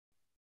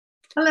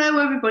Hello,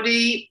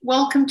 everybody.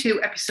 Welcome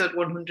to episode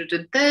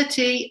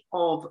 130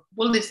 of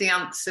Wool is the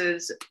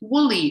Answer's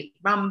Woolly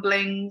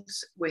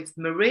Ramblings with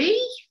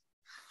Marie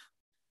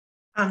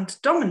and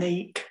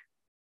Dominique.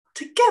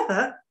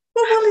 Together,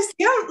 Wool is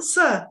the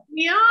Answer.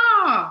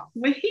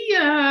 We're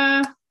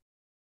here.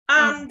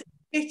 And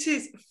it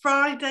is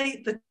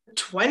Friday, the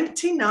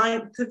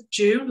 29th of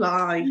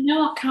July.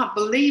 No, I can't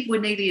believe we're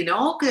nearly in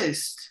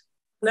August.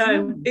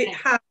 No, it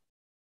has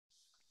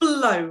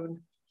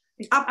flown.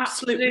 It's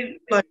absolutely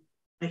flown.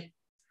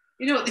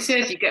 You know what they say,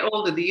 as you get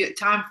older, the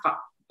time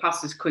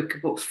passes quicker,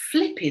 but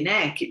flipping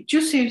heck, it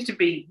just seems to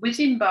be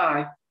whizzing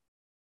by.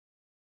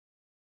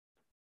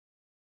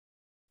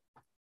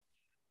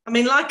 I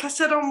mean, like I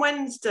said on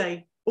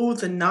Wednesday, all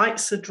the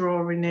nights are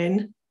drawing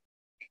in.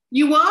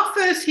 You are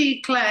first here,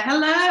 Claire.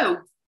 Hello.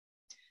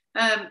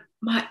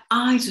 My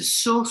eyes are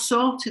so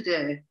sore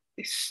today.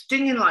 They're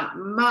stinging like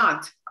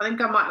mad. I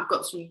think I might have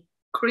got some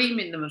cream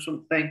in them or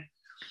something.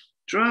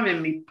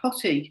 Driving me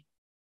potty.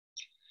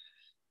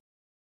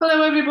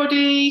 Hello,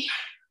 everybody.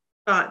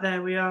 Right,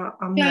 there we are.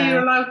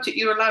 You're allowed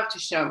to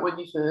shout when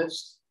you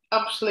first.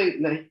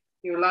 Absolutely,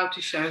 you're allowed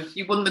to shout.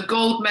 You won the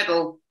gold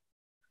medal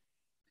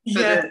for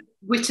the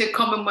WITA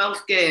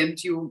Commonwealth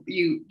Games.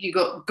 You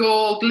got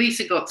gold.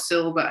 Lisa got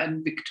silver,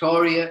 and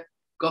Victoria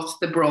got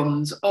the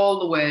bronze, all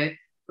the way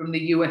from the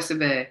US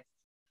of A.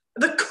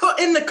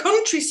 In the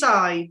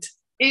countryside.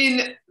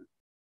 In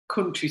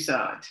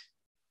countryside.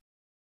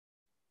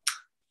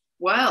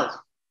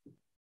 Well,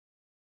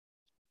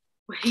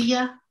 we're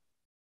here.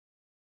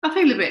 I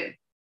feel a bit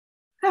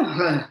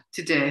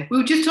today. We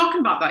were just talking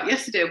about that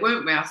yesterday,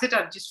 weren't we? I said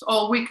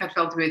all week I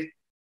felt a bit.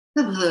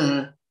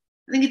 I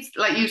think it's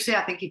like you say.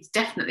 I think it's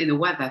definitely the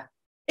weather.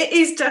 It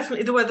is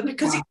definitely the weather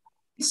because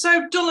it's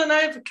so dull and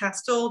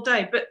overcast all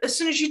day. But as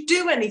soon as you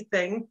do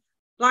anything,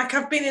 like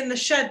I've been in the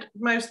shed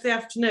most of the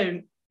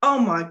afternoon. Oh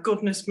my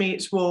goodness me,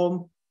 it's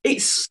warm.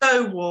 It's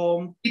so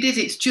warm. It is.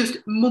 It's just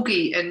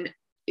muggy and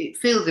it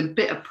feels a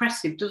bit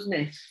oppressive, doesn't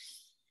it?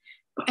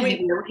 But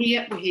anyway, we're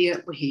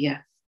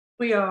here.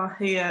 We are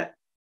here.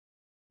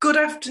 Good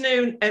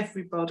afternoon,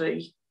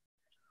 everybody.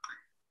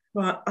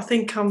 Right, I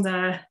think I'm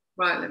there.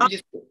 Right, let me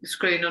just put the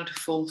screen onto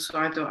full so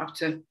I don't have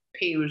to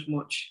peer as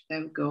much. There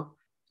we go.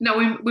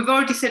 No, we've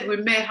already said we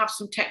may have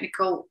some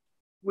technical.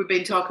 We've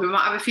been talking. We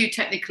might have a few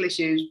technical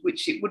issues,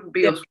 which it wouldn't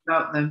be us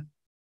without them.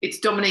 It's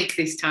Dominique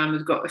this time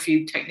who's got a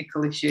few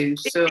technical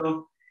issues.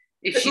 So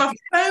if my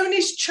phone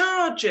is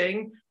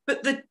charging,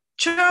 but the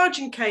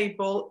charging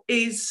cable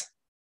is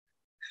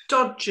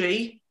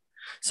dodgy.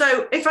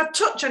 So if I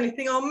touch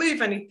anything or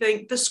move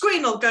anything, the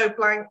screen will go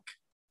blank.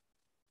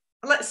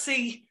 Let's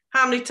see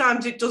how many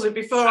times it does it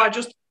before I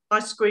just turn my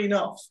screen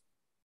off.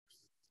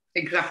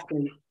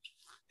 Exactly.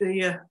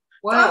 Yeah.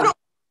 Wow. I've not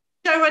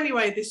show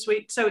anyway this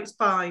week, so it's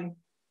fine.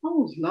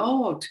 Oh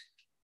Lord.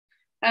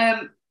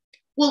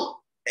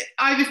 Well,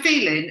 I have a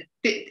feeling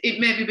that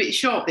it may be a bit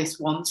short, this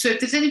one. So if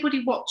there's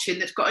anybody watching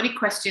that's got any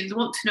questions,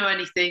 want to know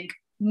anything,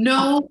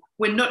 no,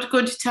 we're not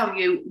going to tell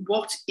you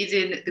what is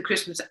in the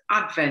Christmas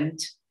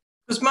Advent.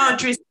 Because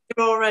Marjorie's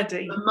here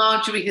already.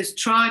 Marjorie has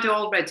tried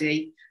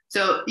already.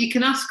 So you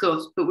can ask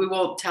us, but we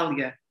won't tell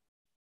you.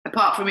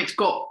 Apart from it's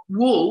got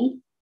wool.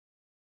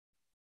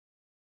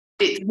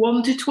 It's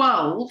 1 to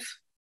 12.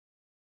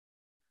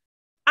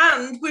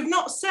 And we've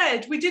not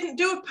said, we didn't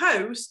do a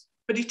post,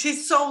 but it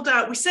is sold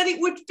out. We said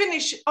it would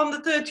finish on the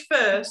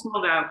 31st.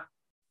 Sold out.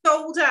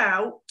 Sold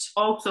out.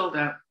 All sold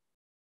out.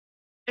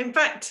 In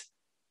fact,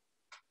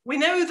 we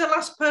know who the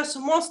last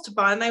person was to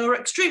buy, and they were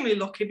extremely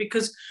lucky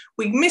because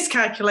we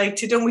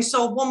miscalculated and we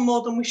sold one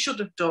more than we should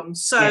have done.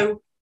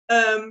 So,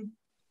 so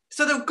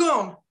they're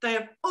gone. They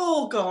have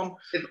all gone.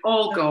 They've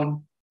all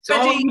gone. So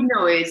all you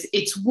know is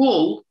it's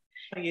wool.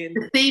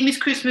 The theme is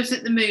Christmas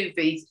at the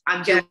movies,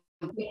 and you'll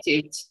get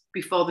it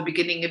before the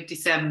beginning of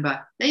December.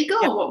 There you go.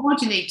 Yeah. What more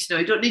do you need to know?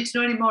 You don't need to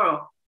know any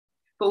more.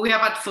 But we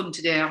have had fun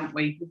today, haven't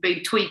we? We've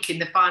been tweaking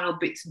the final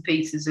bits and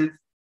pieces of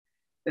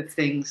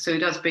things. So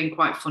it has been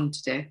quite fun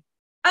today.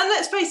 And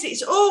let's face it,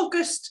 it's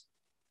August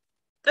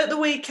at the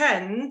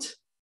weekend.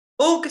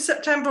 August,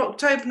 September,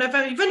 October,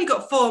 November. You've only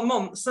got 4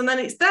 months and then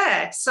it's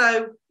there.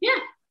 So yeah.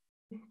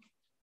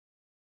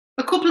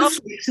 A couple of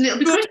sleeps and it'll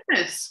be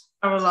Christmas.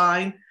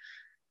 Caroline.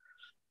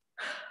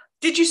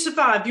 Did you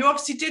survive? You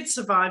obviously did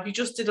survive. You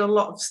just did a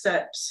lot of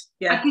steps.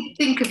 Yeah. I did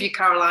think of you,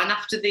 Caroline,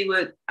 after they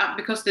were,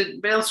 because the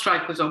rail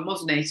strike was on,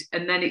 wasn't it?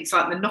 And then it's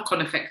like the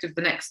knock-on effect of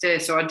the next day.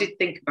 So I did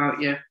think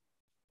about you.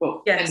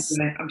 But yes.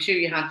 Anyway, I'm sure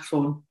you had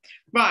fun.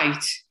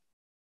 Right.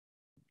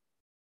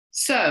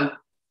 So,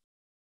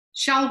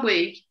 shall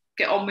we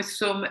get on with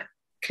some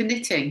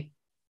knitting?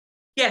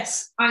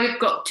 Yes. I've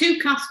got 2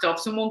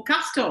 cast-offs and 1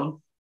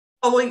 cast-on.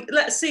 Oh, well,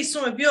 let's see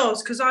some of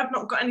yours, because I've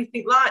not got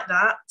anything like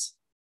that.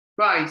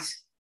 Right.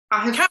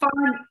 I have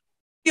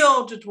You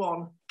ordered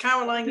one.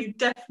 Caroline, you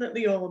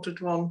definitely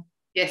ordered one.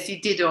 Yes,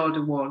 you did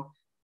order one.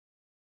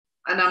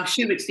 And I'm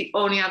sure it's the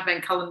only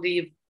Advent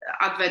calendar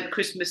Advent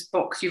Christmas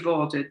box you've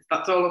ordered.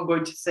 That's all I'm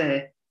going to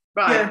say.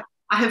 Right. Yeah.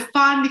 I have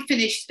finally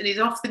finished, and is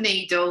off the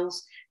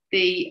needles,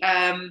 the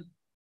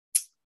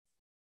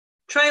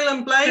Trail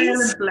and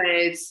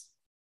Blaze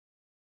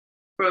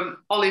from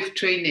Olive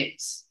Tree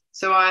Knits.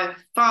 So I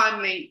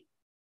finally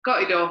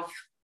got it off,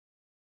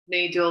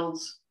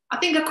 needles. I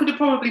think I could have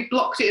probably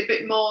blocked it a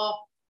bit more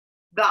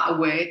that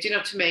way, do you know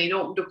what I mean?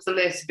 Opened up the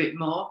lace a bit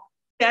more.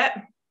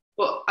 Yeah.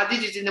 But I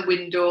did it in the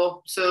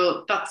window,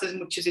 so that's as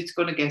much as it's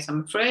going to get,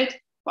 I'm afraid.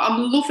 But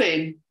I'm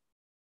loving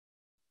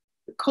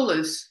the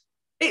colours.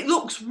 It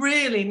looks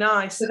really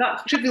nice. So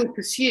that's Trivial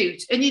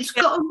Pursuit. And it's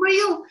got a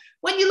real,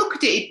 when you look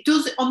at it, it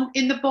does,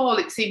 in the ball,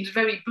 it seems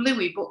very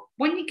bluey, but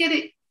when you get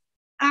it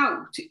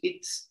out,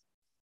 it's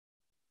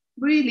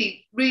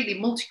really, really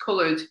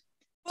multicoloured.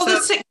 Well,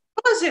 there's 6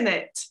 colours in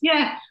it.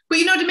 Yeah, but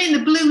you know what I mean?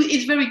 The blue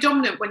is very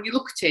dominant when you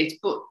look at it,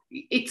 but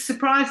it's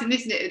surprising,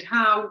 isn't it, at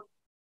how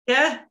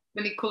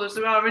many colours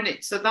there are in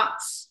it. So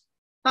that's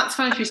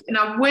fantastic. And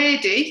I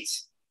weighed it.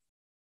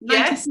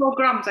 94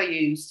 grams I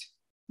used.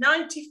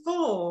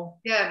 94?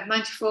 Yeah,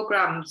 94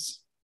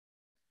 grams.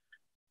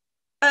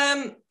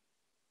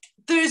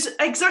 There's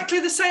exactly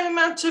the same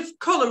amount of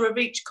colour of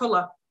each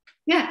colour.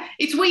 Yeah,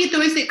 it's weird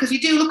though, isn't it? Because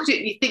you do look at it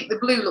and you think the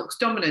blue looks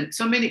dominant.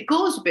 So I mean, it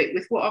goes a bit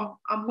with what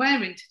I'm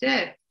wearing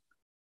today.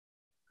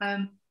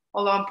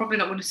 Although I'm probably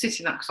not going to sit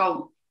in that because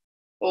I'll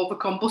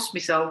overcombust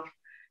myself.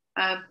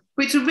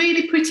 But it's a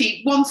really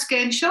pretty one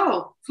skein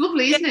shawl. It's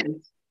lovely, isn't it?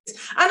 And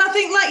I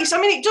think, like you said,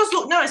 I mean, it does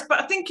look nice,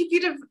 but I think if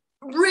you'd have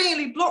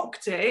really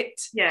blocked it,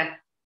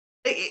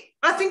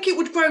 I think it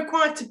would grow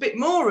quite a bit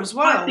more as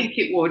well. I think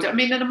it would. I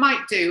mean, and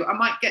I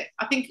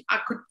think I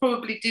could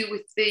probably do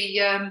with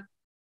the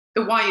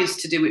wires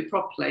to do it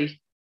properly.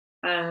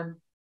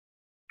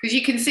 Because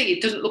you can see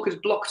it doesn't look as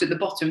blocked at the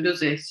bottom,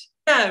 does it?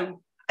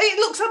 No, it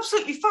looks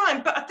absolutely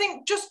fine, but I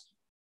think just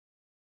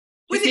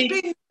with it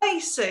being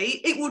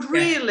lacy, it would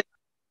really...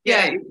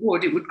 Yeah, it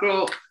would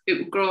grow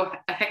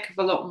a heck of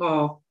a lot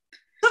more.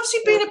 It's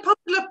obviously been a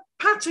popular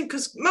pattern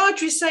because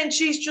Marjorie's saying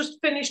she's just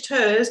finished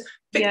hers.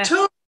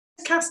 Victoria's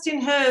casting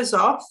hers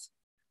off.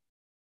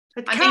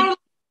 Carol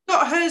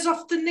got hers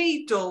off the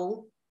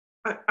needle.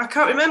 I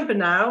can't remember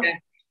now. Yeah.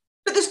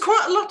 But there's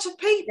quite a lot of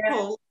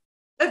people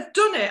have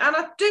done it, and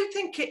I do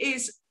think it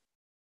is.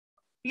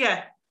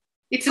 Yeah,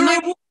 it's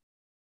a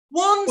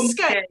one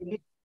skein.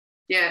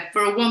 Yeah,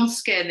 for a one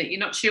skein that you're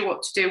not sure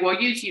what to do. Well,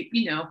 usually,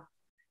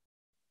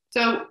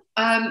 So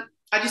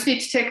I just need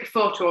to take a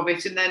photo of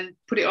it and then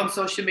put it on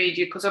social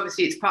media because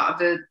obviously it's part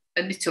of a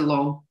knit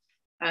along.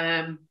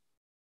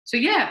 So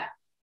yeah,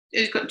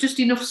 it's got just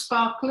enough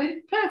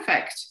sparkling.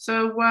 Perfect.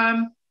 So,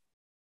 hang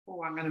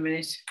on a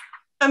minute.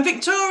 And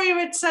Victoria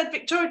had said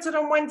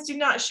on Wednesday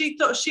night she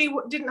thought she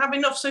didn't have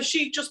enough, so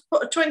she just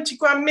put a 20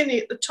 gram mini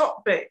at the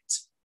top bit.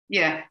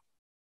 Yeah.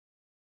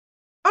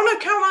 Oh no,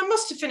 Caroline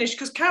must have finished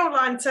because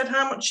Caroline said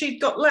how much she'd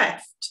got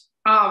left.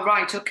 Oh,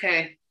 right,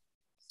 okay.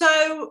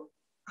 So,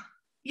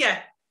 yeah.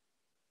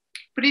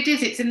 But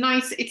it's a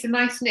nice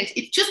knit.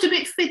 It's just a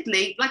bit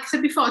fiddly. Like I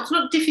said before, it's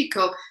not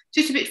difficult.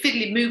 It's just a bit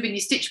fiddly moving your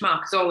stitch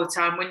markers all the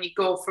time when you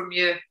go from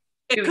your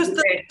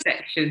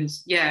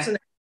sections. Yeah.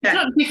 It's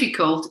not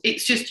difficult.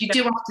 It's just you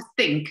do have to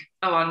think,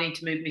 oh, I need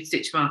to move my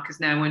stitch markers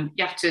now, and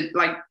you have to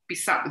like be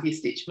sat with your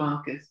stitch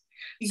markers.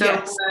 So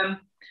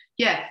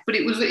but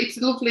it's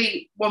a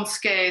lovely one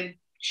skein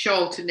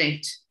shawl to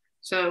knit.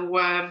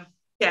 So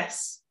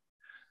yes.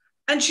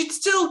 And she'd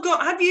still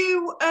got, have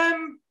you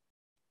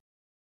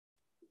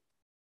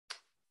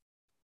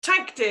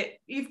tagged it?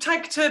 You've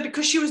tagged her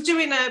because she was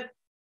doing a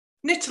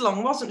knit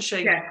along, wasn't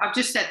she? Yeah, I've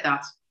just said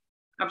that.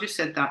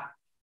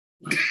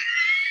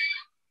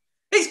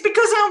 It's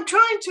because I'm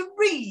trying to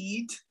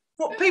read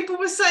what people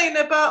were saying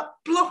about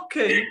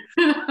blocking.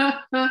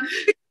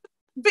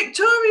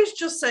 Victoria's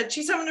just said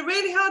she's having a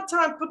really hard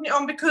time putting it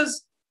on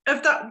because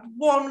of that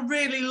one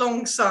really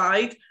long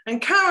side.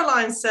 And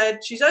Caroline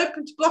said she's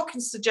open to blocking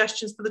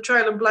suggestions for the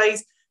Trail and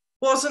Blaze,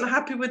 wasn't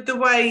happy with the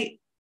way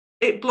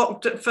it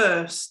blocked at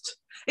first.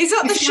 Is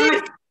that the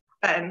shape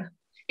then?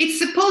 It's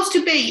supposed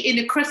to be in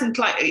a crescent,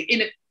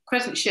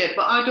 shape,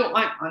 but I don't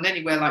like mine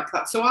anywhere like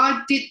that. So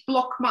I did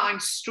block mine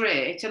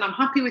straight, and I'm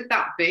happy with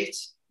that bit.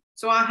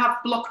 So I have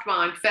blocked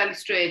mine fairly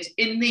straight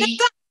in the...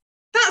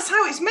 That's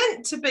how it's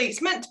meant to be.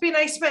 It's meant to be an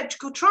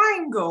asymmetrical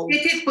triangle.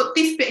 It is, but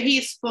this bit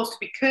here is supposed to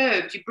be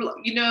curved.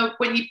 You know,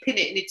 when you pin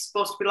it, and it's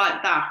supposed to be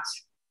like that.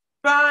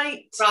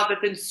 Right. Rather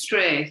than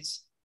straight.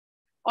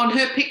 On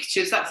her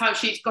pictures, that's how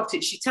she's got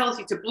it. She tells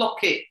you to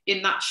block it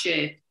in that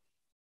shape.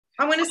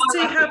 I'm going to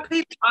see how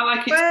people... I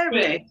like it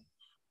straight.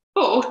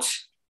 But...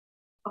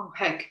 Oh,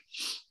 heck.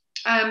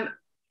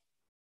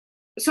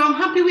 So I'm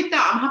happy with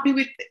that. I'm happy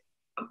with...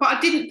 But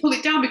I didn't pull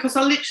it down because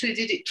I literally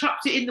did it,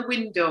 trapped it in the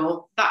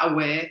window that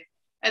way,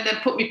 and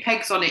then put my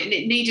pegs on it, and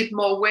it needed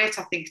more weight,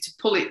 I think, to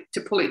pull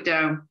it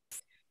down.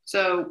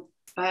 So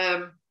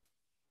I'm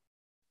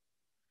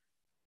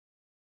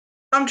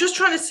just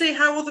trying to see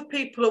how other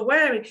people are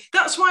wearing.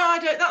 That's why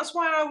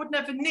I would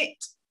never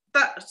knit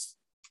that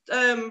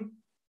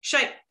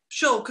shape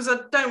shawl, because I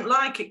don't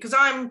like it, because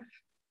I'm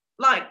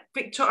like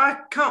Victoria, I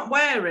can't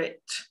wear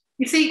it.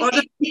 You see,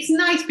 it's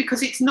nice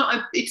because it's not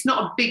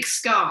a big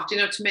scarf. Do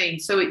you know what I mean?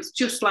 So it's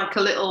just like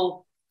a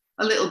little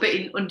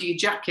bit under your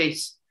jacket.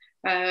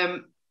 Yeah,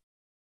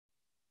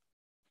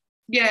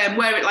 and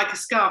wear it like a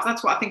scarf.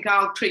 That's what I think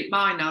I'll treat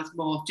mine as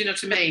more. Do you know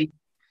what I mean?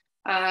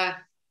 I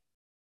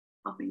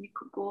mean, you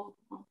could go.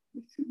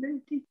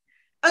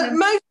 And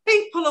most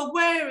people are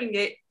wearing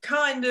it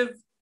kind of,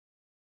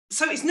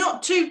 so it's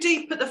not too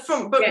deep at the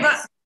front, but yes.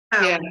 wrapped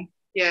down.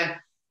 Yeah.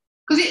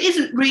 Because it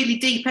isn't really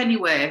deep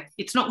anyway.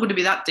 It's not going to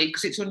be that deep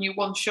because it's on your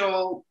one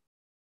shawl.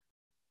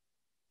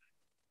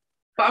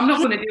 But I'm not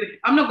going to do it.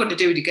 I'm not going to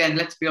do it again.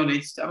 Let's be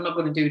honest. I'm not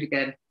going to do it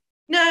again.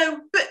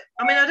 No, but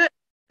I mean, I don't.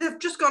 They've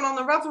just gone on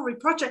the Ravelry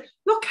project.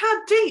 Look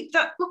how deep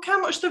that. Look how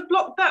much they've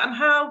blocked that, and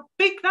how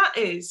big that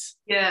is.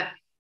 Yeah,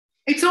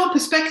 it's all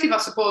perspective, I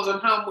suppose, on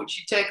how much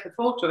you take the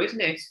photo, isn't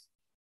it?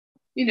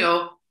 You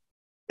know,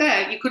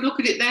 there you could look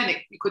at it. Then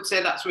you could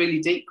say that's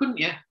really deep, couldn't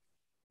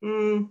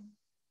you?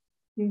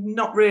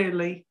 Not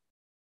really.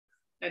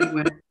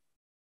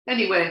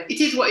 Anyway,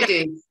 it is what it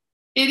is.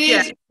 It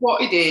is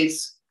what it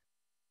is.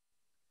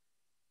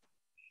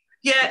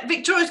 Yeah,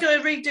 Victoria's going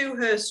to redo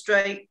her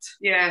straight.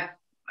 Yeah,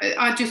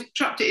 I just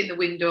trapped it in the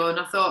window and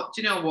I thought,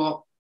 do you know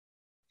what?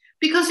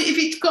 Because if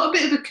it's got a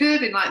bit of a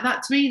curving like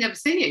that, to me, you never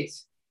see it.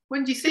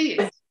 When do you see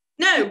it?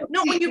 No,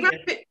 not when you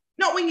wrap it.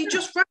 Not when you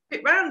just wrap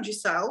it round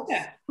yourself.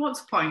 Yeah,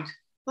 what's the point?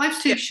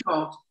 Life's too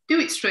short. Do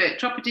it straight.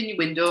 Trap it in your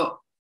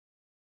window.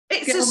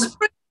 It's a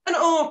spring and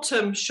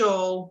autumn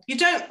shawl. You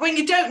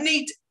don't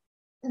need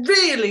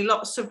really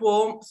lots of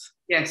warmth.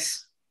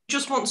 Yes. You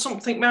just want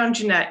something round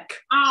your neck.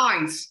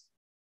 Eyes.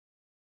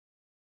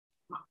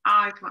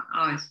 My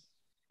eyes.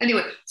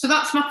 Anyway, so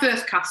that's my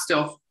first cast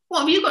off.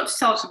 What have you got to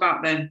tell us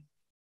about then?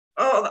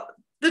 Oh,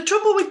 the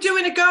trouble with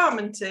doing a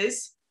garment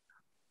is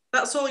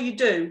that's all you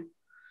do.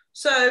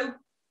 So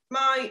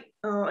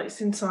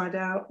it's inside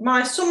out.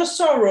 My Summer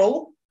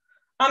Sorrel,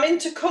 I'm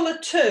into colour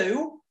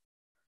 2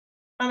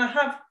 and I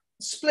have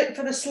split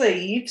for the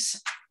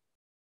sleeves.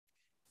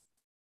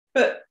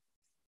 But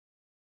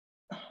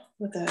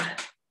we're there.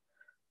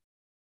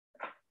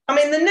 I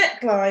mean, the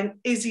neckline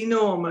is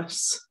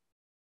enormous.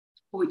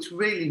 Oh, it's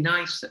really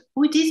nice.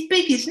 Oh, it is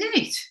big, isn't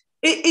it?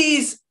 It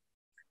is,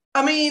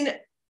 I mean,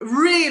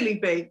 really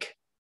big.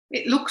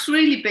 It looks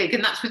really big,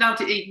 and that's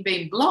without it even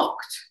being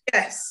blocked.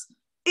 Yes.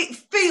 It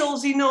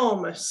feels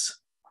enormous.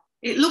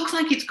 It looks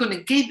like it's going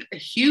to give a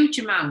huge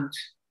amount.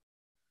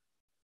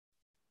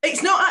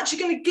 It's not actually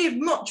going to give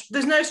much.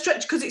 There's no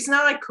stretch because it's an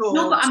I-cord.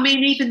 No, but I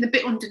mean, even the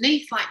bit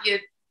underneath,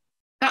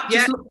 that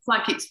just looks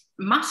like it's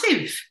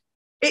massive.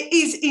 It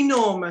is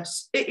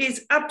enormous. It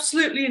is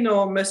absolutely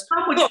enormous.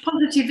 How much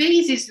positive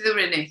ease is there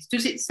in it?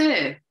 Does it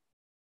say?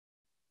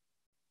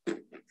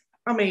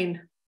 I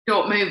mean...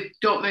 Don't move,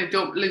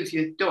 don't lose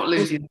you.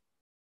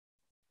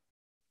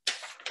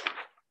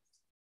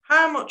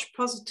 How much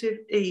positive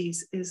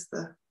ease is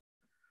there?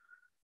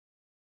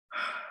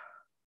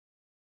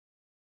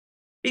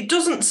 It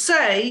doesn't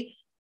say,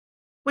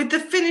 with the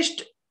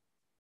finished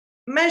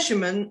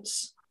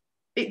measurements,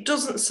 it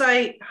doesn't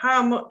say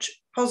how much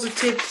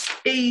positive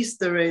ease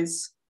there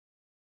is.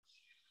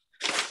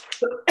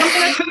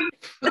 I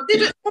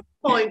did at one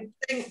point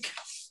think,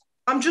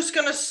 I'm just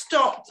going to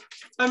stop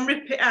and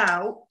rip it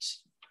out.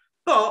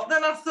 But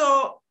then I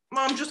thought,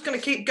 well, I'm just going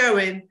to keep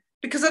going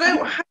because I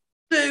don't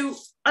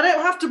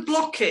have to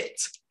block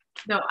it.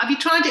 No, have you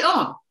tried it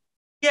on?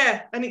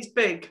 Yeah, and it's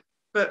big,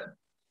 but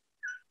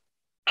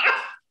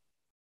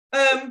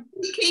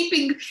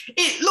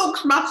it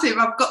looks massive,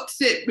 I've got to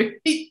say,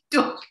 it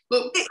does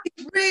look.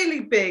 It's really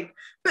big,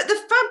 but the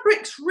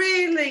fabric's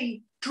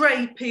really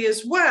drapey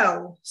as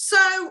well. So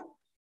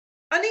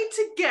I need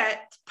to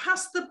get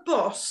past the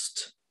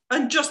bust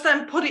and just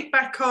then put it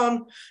back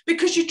on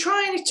because you're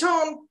trying it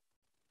on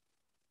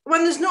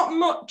when there's not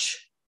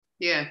much.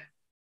 Yeah.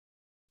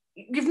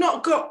 I've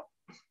not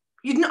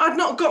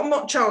got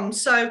much on,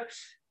 so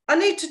I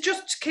need to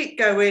just keep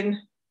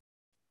going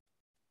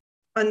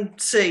and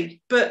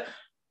see. But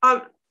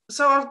I've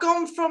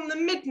gone from the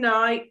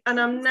midnight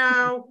and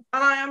I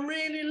am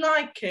really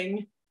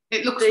liking.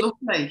 It looks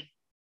lovely.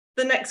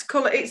 The next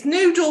colour, it's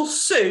Noodle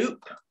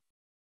Soup.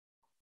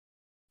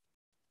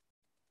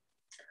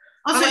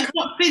 Oh, so it's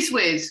not Fizz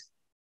Whiz?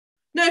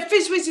 No,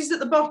 Fizz Whiz is at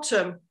the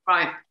bottom.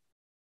 Right.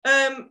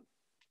 I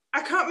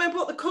can't remember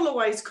what the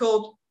colourway is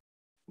called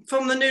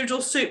from the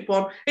Noodle Soup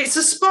one. It's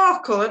a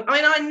sparkle. And I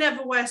mean, I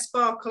never wear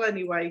sparkle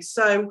anyway,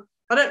 so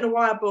I don't know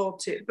why I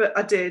bought it, but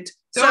I did.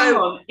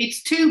 So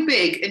it's too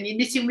big and you're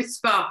knitting with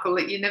sparkle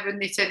that you never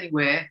knit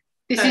anywhere.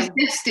 This is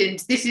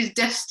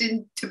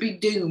destined to be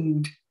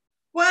doomed.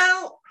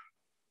 Well,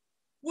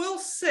 we'll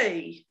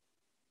see.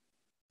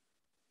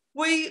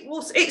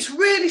 It's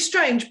really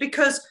strange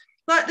because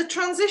like the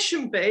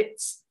transition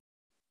bits,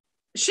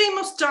 she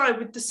must dye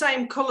with the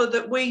same colour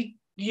that we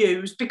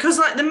use because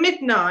like the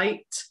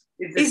midnight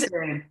is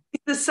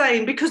the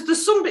same because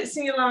there's some bits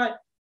and you're like,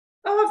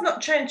 oh, I've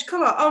not changed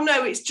colour. Oh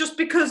no, it's just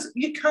because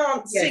you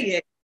can't see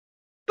it.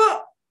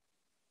 But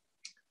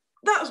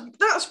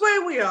that's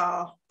where we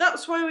are.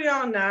 That's where we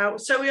are now.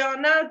 So we are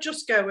now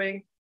just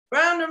going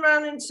round and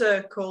round in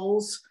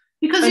circles.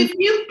 Because if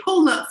you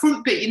pull that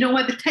front bit, you know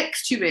where the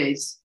texture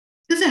is.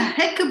 There's a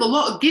heck of a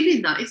lot of give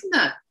in that, isn't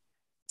there?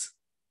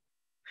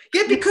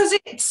 Yeah, because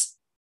it's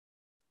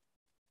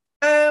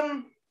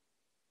oh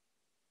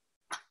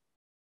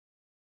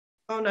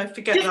no,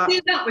 forget just that.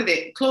 do that with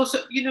it close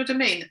up. You know what I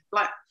mean?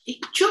 Like it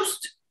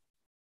just.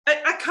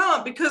 I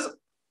can't because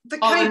the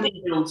cable. The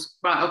needles.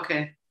 Right.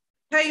 Okay.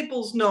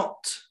 Cable's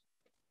not.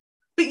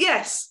 But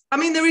yes, I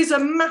mean there is a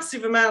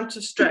massive amount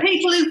of stretch. The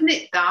people who've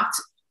knit that,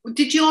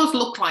 did yours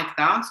look like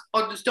that,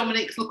 or does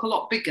Dominique's look a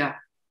lot bigger?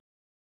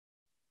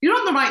 You're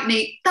on the right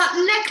knee. That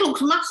neck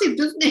looks massive,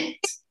 doesn't it?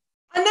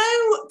 I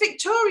know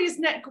Victoria's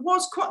neck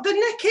was quite. The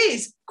neck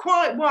is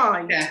quite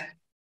wide. Yeah.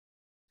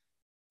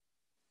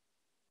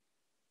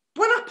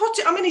 When I put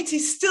it, I mean, it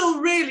is still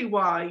really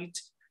wide,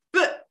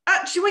 but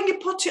actually, when you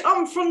put it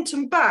on front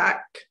and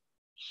back,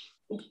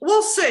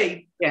 we'll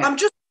see. Yeah. I'm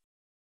just.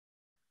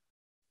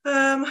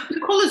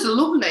 The colours are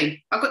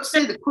lovely. I've got to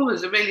say, the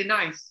colours are really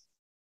nice.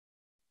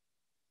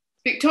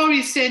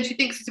 Victoria's saying she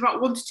thinks it's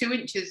about 1 to 2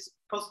 inches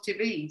positive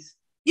ease.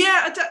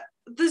 Yeah,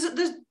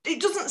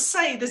 it doesn't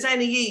say there's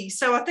any ease,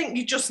 so I think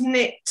you just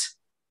knit.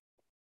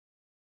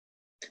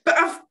 But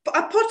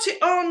I put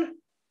it on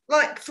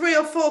like 3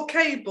 or 4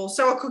 cables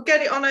so I could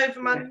get it on over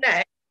my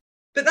neck,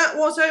 but that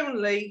was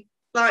only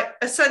like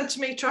a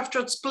centimetre after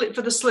I'd split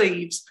for the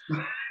sleeves.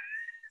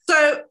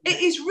 So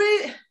it is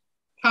really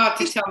hard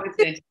to tell,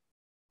 isn't it?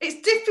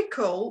 It's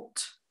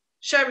difficult.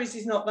 Sherry's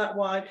is not that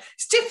wide.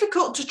 It's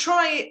difficult to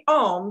try it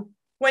on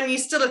when you're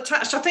still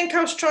attached. I think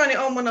I was trying it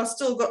on when I've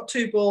still got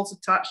 2 balls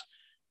attached.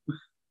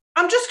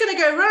 I'm just going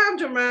to go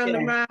round and round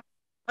and round,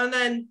 and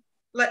then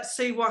let's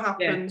see what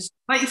happens.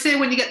 Yeah. Like you say,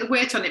 when you get the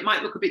weight on, it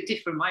might look a bit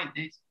different, mightn't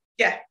it?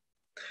 Yeah.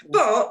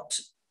 But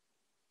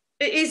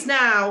it is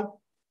now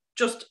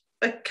just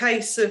a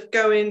case of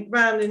going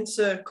round in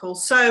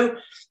circles. So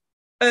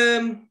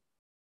I've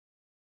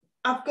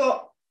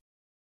got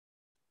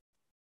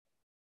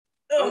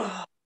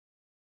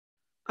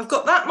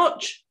that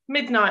much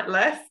midnight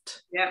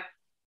left. Yeah.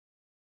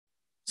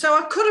 So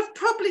I could have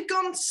probably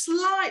gone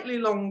slightly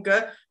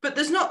longer, but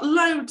there's not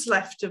loads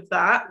left of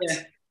that.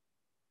 Yeah.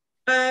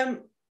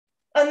 And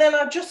then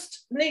I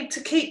just need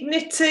to keep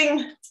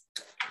knitting.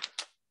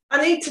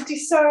 I need to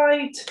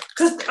decide,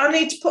 because I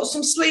need to put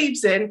some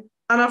sleeves in,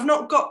 and I've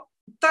not got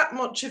that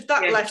much of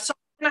that left. So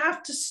I'm going to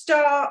have to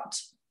start,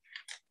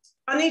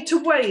 I need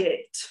to weigh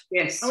it.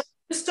 Yes. I'm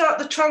going to start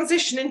the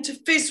transition into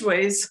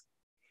Fizzwiz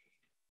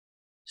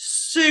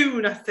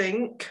soon, I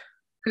think.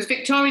 Because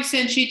Victoria's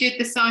saying she did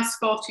the size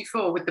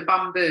 44 with the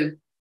bamboo.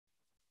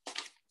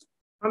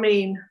 I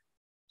mean,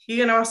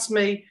 you're going to ask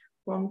me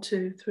 1,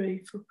 2,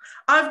 3, 4.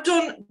 I've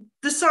done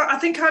the size, I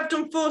think I've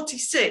done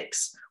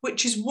 46,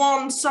 which is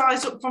 1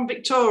 size up from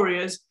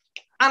Victoria's,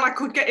 and I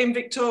could get in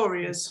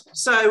Victoria's.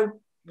 So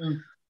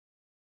the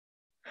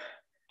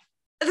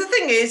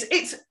thing is,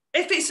 if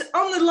it's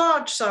on the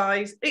large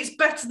size, it's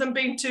better than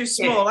being too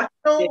small. I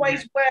can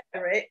always wear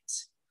it.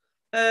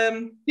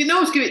 You can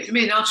always give it to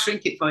me and I'll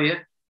shrink it for you.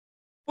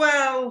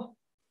 Well,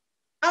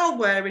 I'll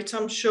wear it,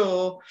 I'm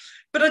sure.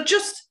 But I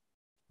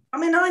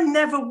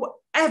never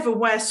ever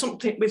wear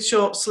something with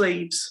short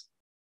sleeves.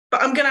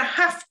 But I'm going to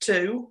have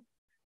to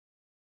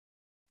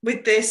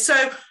with this.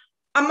 So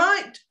I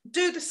might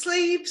do the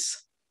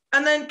sleeves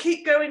and then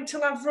keep going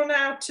till I've run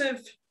out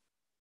of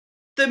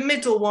the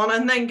middle one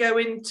and then go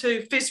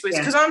into Fizzwiz,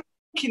 because I'm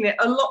making it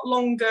a lot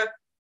longer.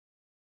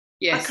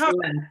 Yes.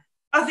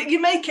 I think you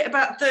make it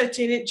about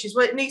 13 inches.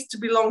 Well, it needs to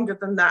be longer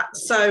than that.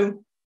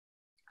 So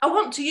I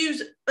want to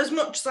use as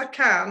much as I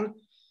can.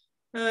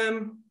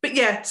 But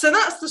yeah, so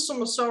that's the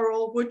Summer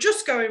Sorrel. We're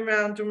just going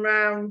round and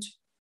round.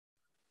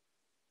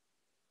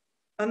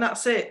 And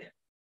that's it.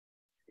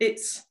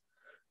 It's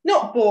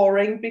not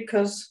boring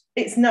because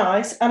it's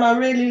nice and I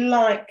really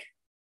like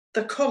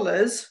the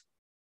colours,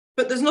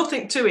 but there's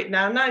nothing to it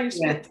now. Now you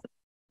split,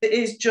 it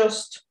is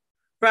just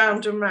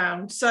round and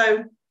round.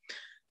 So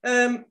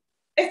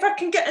if I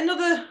can get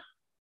another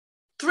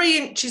 3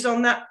 inches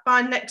on that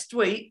by next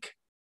week,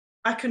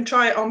 I can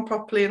try it on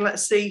properly and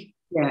let's see.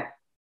 Yeah.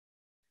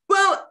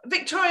 Well,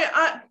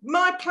 Victoria,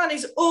 my plan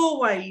is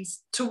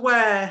always to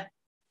wear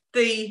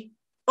a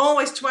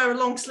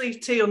long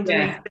sleeve tee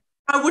underneath. Yeah.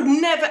 I would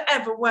never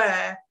ever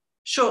wear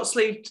short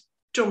sleeved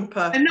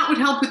jumper. And that would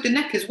help with the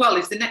neck as well,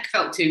 if the neck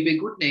felt too big,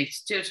 wouldn't it?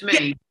 Do you know what I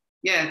mean?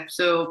 Yeah.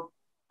 So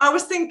I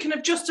was thinking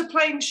of just a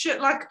plain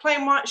shirt, like a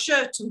plain white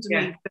shirt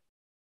underneath it.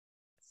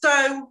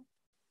 So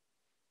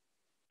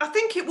I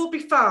think it will be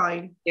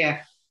fine.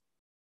 Yeah.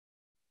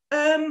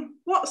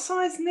 What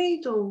size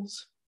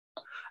needles?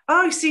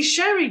 Oh, you see,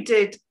 Sherry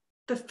did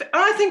What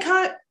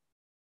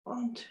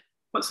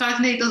size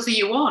needles are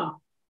you on?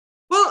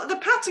 Well, the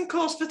pattern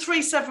calls for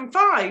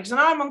 375s, and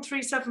I'm on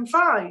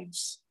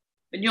 375s.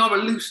 And you're a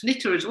loose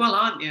knitter as well,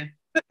 aren't you?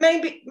 But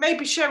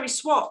maybe Sherry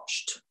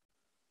swatched.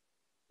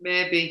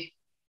 Maybe.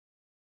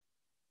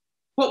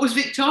 What was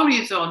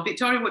Victoria's on?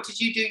 Victoria, what did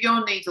you do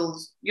your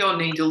needles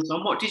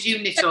on? What did you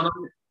knit on?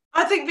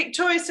 I think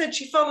Victoria said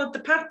she followed the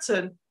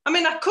pattern. I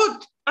mean, I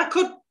could,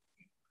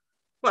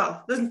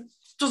 well, it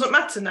doesn't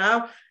matter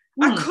now.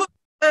 I could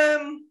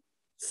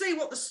see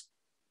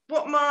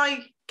what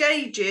my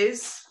gauge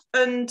is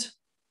and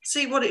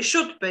see what it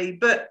should be,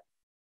 but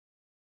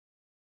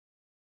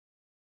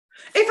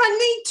If I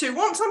need to,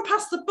 once I'm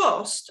past the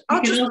bust,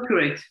 I'll just alter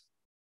it.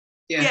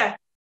 Yeah.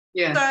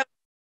 So,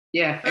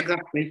 yeah,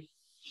 exactly.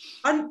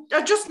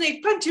 I just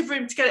need plenty of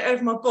room to get it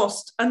over my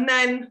bust, and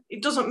then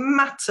it doesn't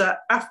matter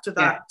after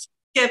that.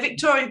 Yeah,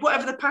 Victoria,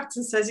 whatever the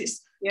pattern says,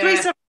 it's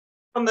 375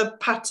 on the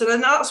pattern,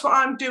 and that's what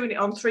I'm doing it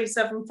on,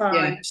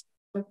 375.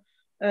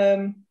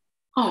 I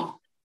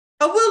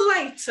will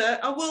later.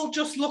 I will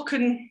just look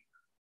and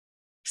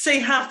see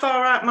how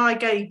far out my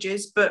gauge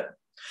is, but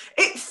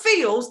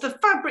the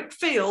fabric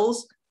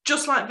feels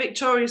just like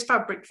Victoria's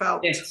fabric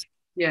felt. Yes.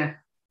 Yeah.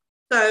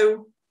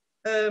 So,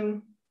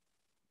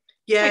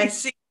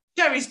 see,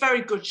 Sherry's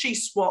very good. She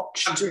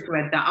swatched. I've just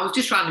read that. I was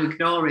just trying to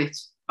ignore it.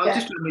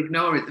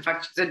 The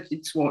fact she said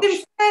she'd swatched.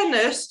 In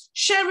fairness,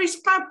 Sherry's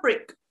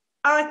fabric,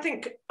 I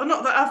think,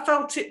 not that I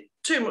felt it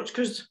too much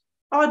because,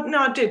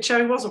 I did.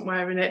 Sherry wasn't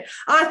wearing it.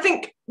 I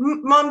think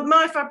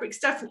my fabric's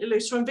definitely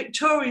looser and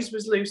Victoria's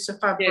was looser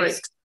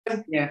fabric.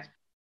 Yes. Yeah.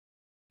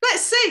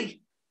 Let's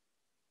see.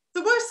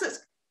 The worst that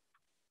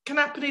can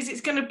happen is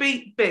it's going to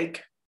be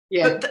big.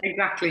 Yeah,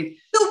 exactly.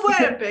 Still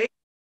wear big.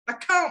 I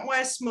can't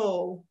wear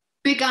small.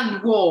 Big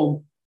and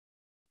warm.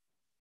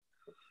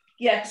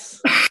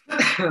 Yes.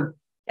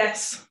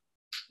 Yes.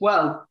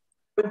 Well.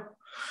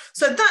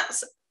 So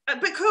that's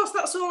because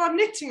that's all I'm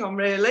knitting on,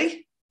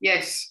 really.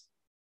 Yes.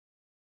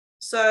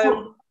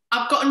 So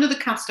I've got another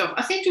cast off.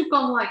 I seem to have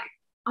gone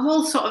I'm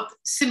all sort of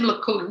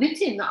similar colour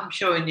knitting that I'm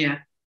showing you.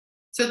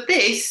 So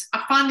this,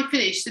 I finally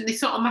finished and they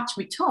sort of match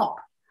my top.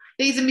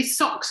 These are my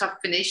socks I've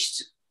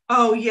finished.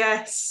 Oh,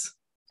 yes.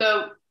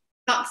 So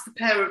that's the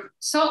pair of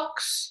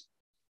socks.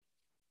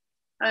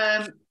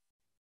 But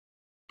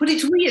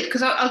it's weird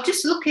because I'll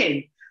just look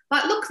in.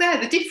 Look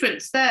there, the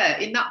difference there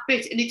in that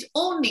bit. And it's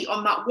only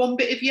on that one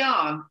bit of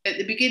yarn at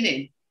the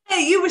beginning. Yeah,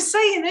 you were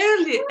saying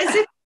earlier, as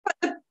if at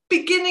the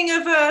beginning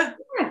of a...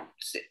 Yeah.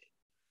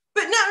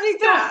 But not only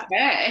that,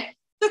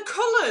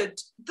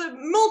 the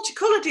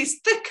multicoloured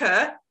is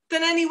thicker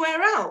than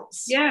anywhere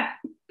else. Yeah,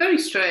 very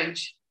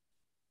strange.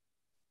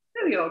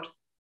 Very odd.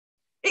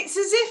 It's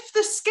as if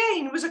the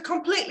skein was a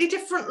completely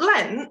different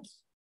length.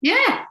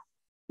 Yeah,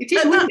 it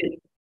is weird.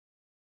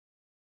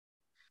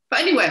 But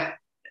anyway,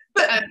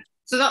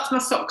 so that's my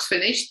socks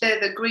finished.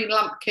 They're the Green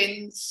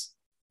Lambkins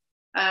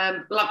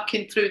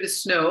Lambkin Through the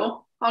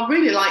Snow. I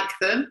really like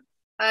them.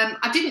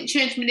 I didn't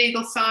change my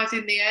needle size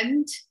in the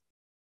end.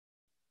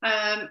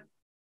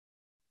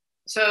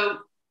 So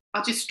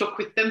I just stuck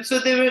with them. So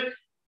they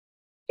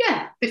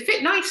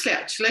fit nicely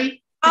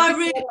actually. I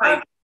really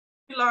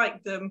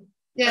like them.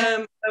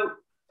 Yeah. So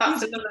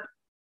that's another.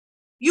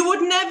 You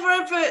would never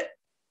ever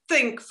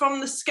think from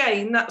the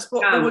skein that's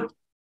what they would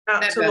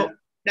to look.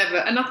 Never.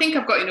 And I think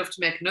I've got enough to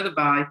make another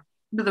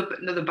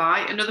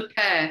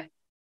pair.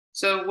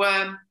 So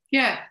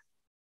yeah.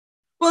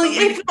 Well,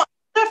 if not,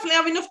 definitely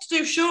have enough to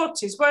do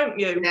shorties, won't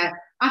you? Yeah.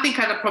 I think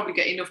I'd probably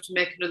get enough to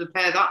make another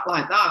pair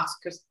like that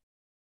because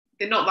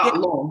they're not that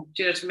long.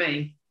 Do you know what I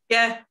mean?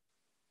 Yeah.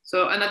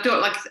 So, and I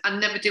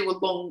never do a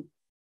long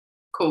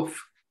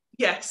cuff.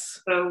 Yes.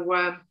 So,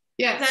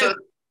 so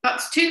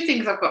that's two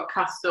things I've got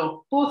cast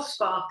off, both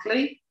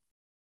sparkly.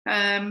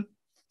 So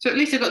at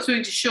least I got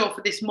something to show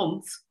for this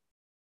month.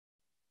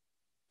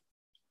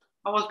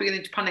 I was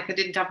beginning to panic I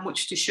didn't have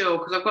much to show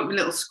because I've got my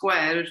little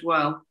square as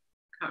well.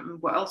 Can't remember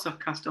what else I've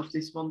cast off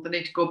this month. I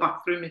need to go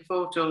back through my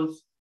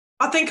photos.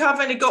 I think I've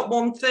only got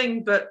one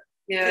thing, but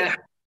yeah,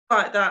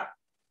 like that.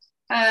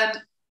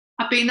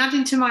 I've been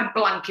adding to my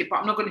blanket, but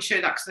I'm not going to show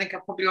you that because I think I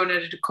probably only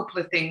added a couple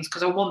of things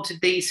because I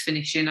wanted these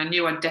finishing. I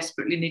knew I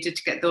desperately needed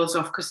to get those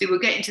off because they were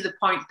getting to the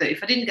point that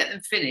if I didn't get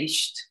them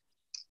finished,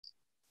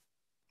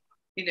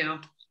 I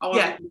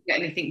wasn't going to get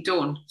anything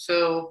done.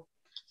 So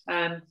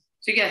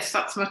yes,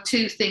 that's my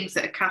two things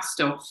that are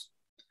cast off.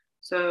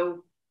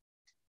 So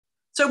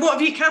what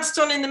have you cast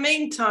on in the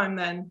meantime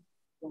then?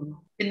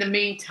 In the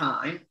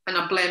meantime, and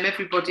I blame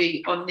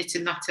everybody on Knit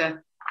and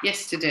Natter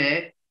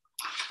yesterday,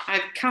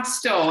 I've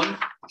cast on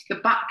the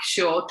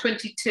Backshore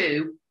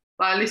 22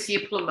 by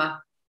Alicia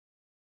Plummer,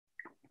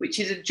 which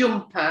is a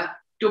jumper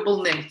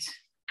double knit.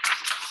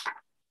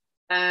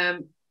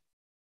 And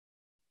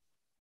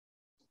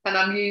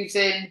I'm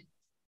using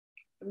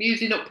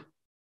up,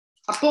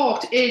 I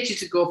bought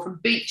ages ago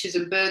from Beaches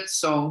and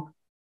Birdsong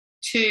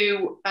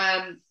two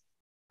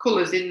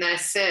colours in their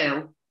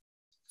sale.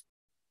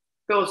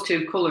 Those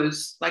two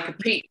colours, like a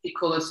peachy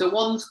colour. So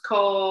one's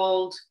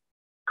called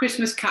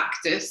Christmas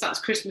Cactus, that's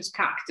Christmas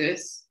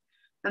Cactus,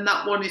 and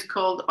that one is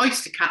called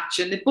Oyster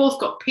Catcher, and they've both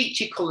got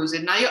peachy colours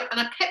in. And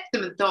I kept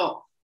them and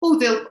thought,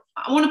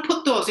 I want to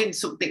put those in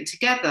something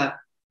together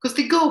because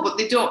they go, but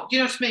they don't. Do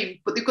you know what I mean?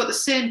 But they've got the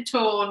same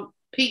tone,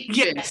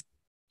 peachy.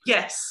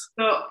 Yes.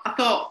 So I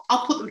thought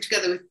I'll put them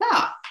together with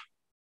that.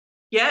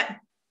 Yeah.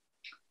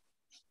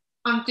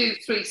 And do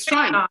 3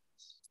 stripes.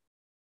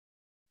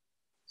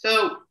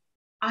 So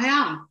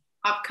I've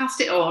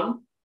cast it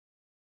on.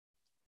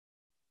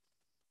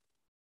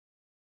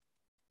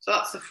 So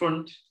that's the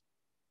front.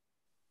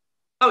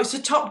 Oh, it's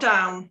a top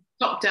down.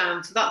 Top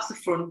down, so that's the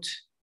front.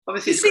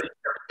 Obviously, it's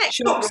got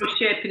short row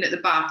shaping at the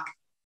back.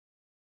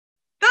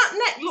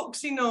 That neck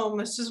looks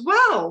enormous as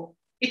well.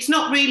 It's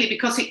not really,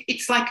 because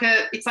it's like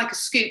a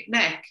scoop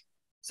neck.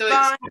 So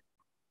Right. it's,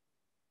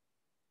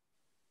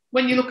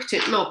 when you look at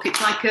it,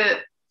 it's like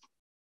a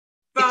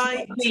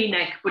Right.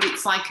 V-neck, but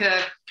it's like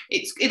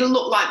it'll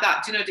look like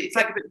that. Do you know? It's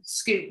like a bit of a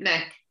scoop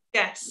neck.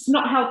 Yes. It's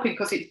not helping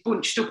because it's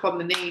bunched up on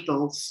the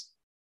needles.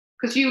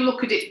 Because you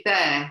look at it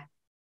there,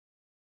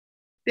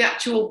 the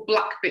actual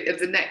black bit of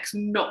the neck's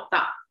not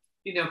that,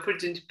 put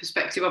it into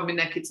perspective on my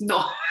neck, it's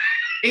not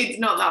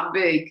that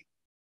big.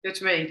 You know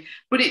what I mean?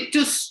 But it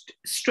does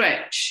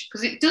stretch,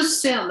 because it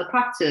does say on the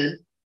pattern,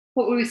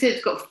 what we said,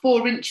 it's got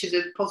 4 inches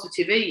of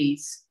positive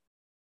ease.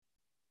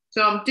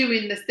 So I'm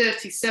doing the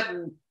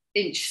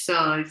 37-inch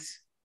size.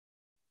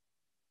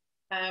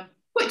 But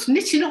it's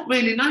knitting up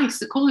really nice,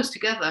 the colours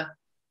together.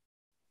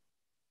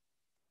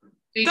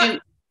 So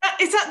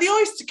is that the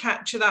oyster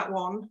catcher, that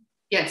one?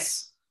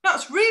 Yes.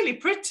 That's really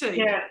pretty.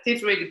 Yeah, it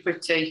is really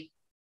pretty.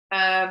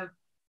 So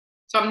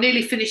I'm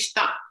nearly finished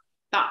that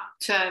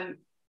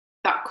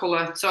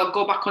colour. So I'll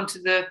go back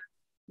onto the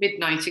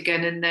midnight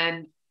again, and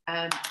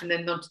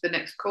then onto the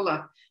next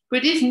colour.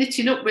 But it is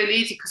knitting up really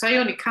easy, because I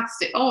only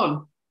cast it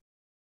on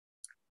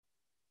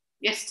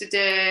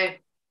yesterday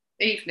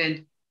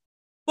evening.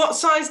 What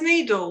size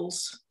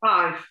needles?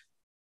 5.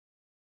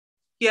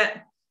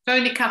 Yeah. So I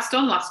only cast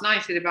on last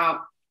night at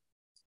about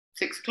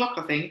 6 o'clock,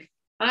 I think.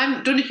 And I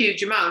haven't done a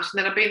huge amount. And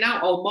then I've been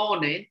out all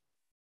morning,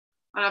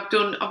 and I've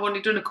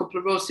only done a couple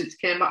of rows since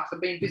I came back. So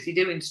I've been busy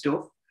doing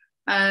stuff.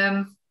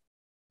 But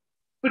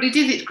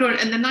it's growing.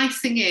 And the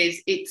nice thing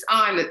is, it's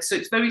eyelets. So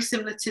it's very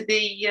similar to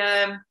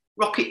the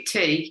Rocket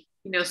Tea,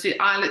 so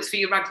eyelets for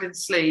your raglan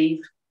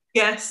sleeve.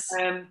 Yes.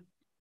 And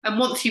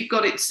once you've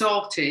got it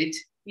sorted,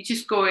 you're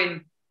just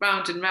going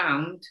round and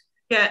round.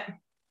 Yeah.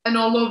 And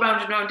although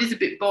round and round is a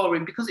bit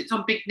boring, because it's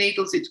on big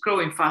needles, it's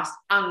growing fast,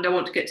 and I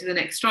want to get to the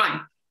next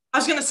stripe. I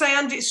was going to say,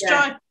 and it's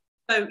striped.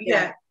 So,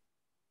 yeah.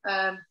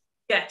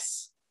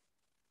 Yes.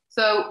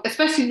 So,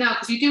 especially now,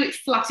 because you do it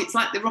flat, it's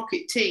like the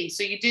Rocket Tea.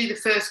 So you do the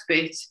first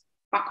bit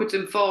backwards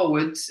and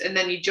forwards, and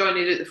then you join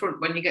it at the front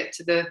when you get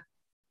to the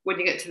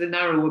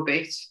narrower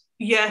bit.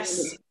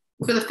 Yes.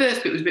 So the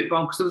first bit was a bit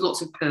boring because there was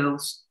lots of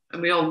pearls,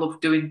 and we all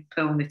love doing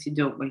pearl knitting,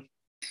 don't we?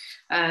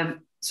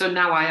 So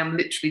now I am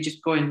literally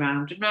just going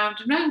round and round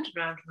and round and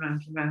round and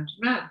round and round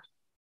and round.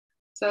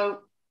 So,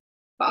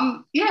 but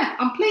I'm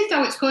pleased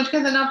how it's going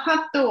together. And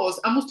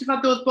I must have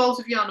had those balls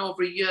of yarn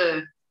over a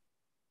year,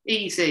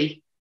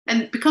 easy.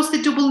 And because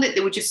they're double knit,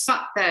 they were just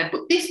sat there.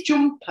 But this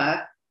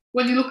jumper,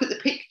 when you look at the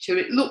picture,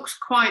 it looks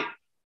quite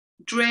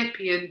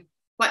drapey and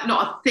like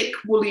not a thick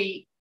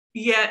woolly.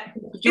 Yeah.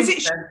 Jumper. Is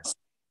it short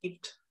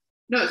sleeved?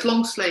 No, it's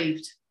long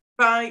sleeved.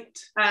 Right.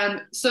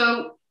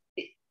 So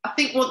I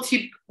think once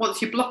you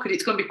block it,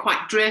 it's going to be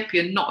quite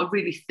drapey and not a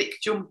really thick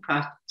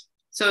jumper.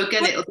 So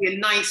again, it'll be a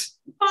nice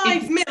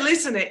 5 mil,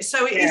 isn't it?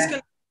 So it is going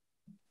to.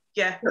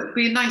 Yeah. It'll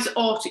be a nice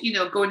autumn,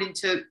 going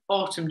into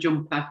autumn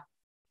jumper.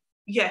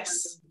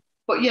 Yes.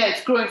 But yeah,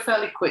 it's growing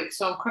fairly quick,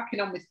 so I'm cracking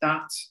on with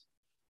that.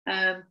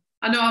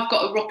 I know I've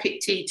got a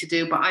Rocket Tea to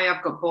do, but I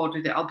have got bored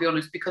with it, I'll be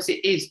honest, because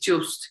it is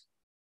just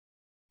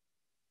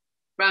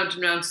round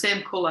and round,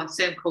 same colour,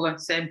 same colour,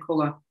 same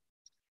colour.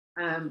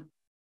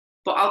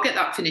 But I'll get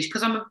that finished,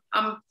 because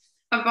I'm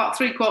about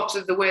 3/4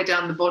 of the way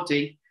down the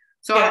body.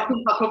 So I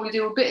think I'll probably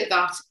do a bit of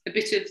that, a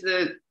bit of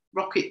the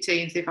Rocket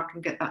Tea, and see if I can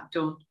get that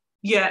done.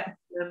 Yeah.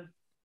 And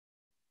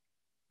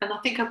I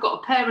think I've got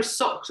other pair of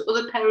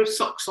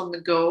socks on the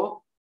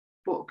go.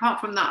 But apart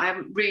from that, I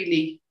haven't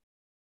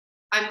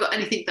got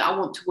anything that I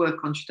want to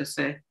work on, should I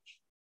say.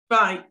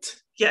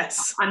 Right.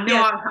 Yes. I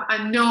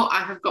know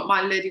I have got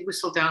my Lady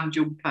Whistledown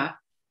jumper.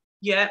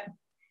 Yeah.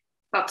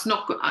 That's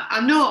not good. I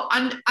know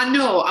I'm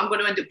going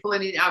to end up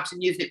pulling it out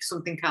and using it for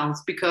something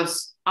else,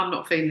 because I'm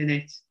not feeling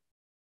it.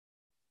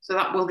 So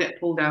that will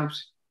get pulled out.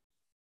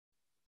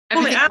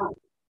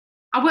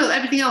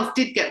 Everything else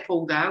did get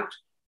pulled out.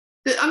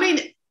 I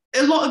mean,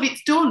 a lot of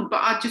it's done,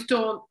 but I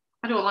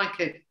don't like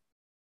it.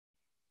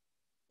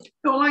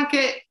 Don't like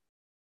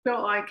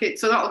it.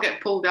 So that'll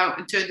get pulled out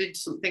and turned into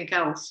something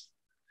else.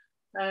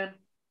 I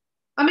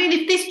mean,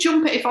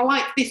 if I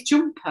like this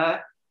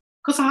jumper,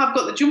 because I have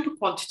got the jumper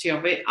quantity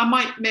of it, I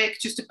might make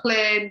just a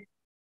plain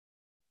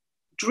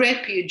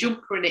drapier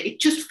jumper in it. It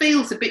just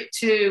feels a bit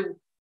too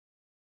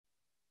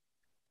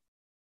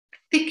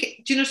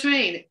thick. Do you know what I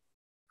mean?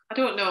 I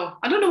don't know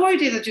why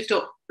it is. I just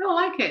don't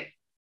like it.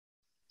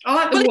 I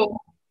like the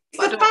wool.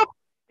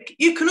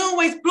 You can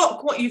always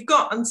block what you've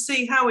got and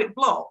see how it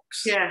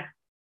blocks. Yeah.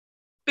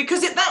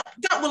 Because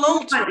that will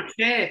alter like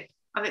the shape.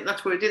 I think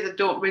that's what it is. I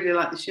don't really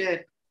like the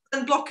shape.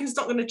 And blocking's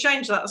not going to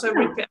change that, so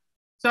rip it.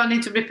 So I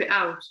need to rip it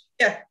out.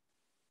 Yeah.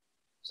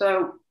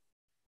 So.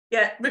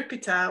 Yeah, rip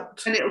it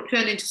out. And it'll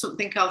turn into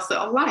something else that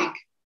I like.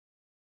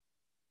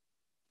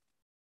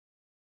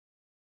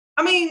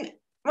 I mean,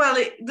 well,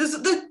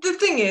 the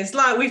thing is,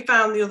 like we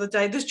found the other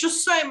day, there's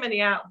just so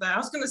many out there. I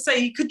was going to say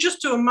you could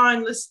just do a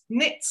mindless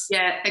knits.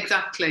 Yeah,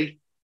 exactly.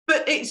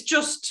 But it's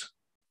just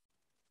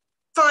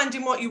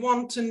finding what you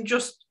want and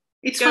just...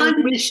 It's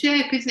finding the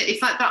shape, isn't it?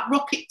 It's like that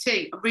Rocket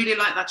Tea. I really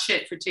like that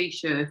shape for a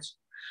T-shirt.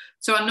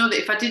 So I know that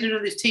if I did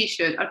another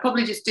t-shirt, I'd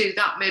probably just do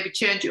that, maybe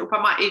change it up.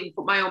 I might even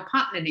put my own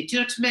pattern in it. Do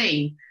you know what I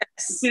mean?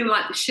 Yes. I feel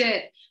like the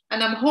shape.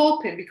 And I'm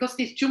hoping, because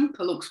this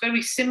jumper looks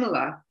very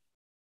similar,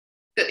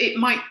 that it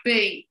might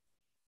be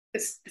the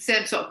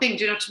same sort of thing.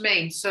 Do you know what I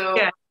mean? So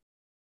yeah.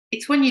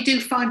 It's when you do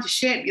find a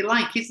shape you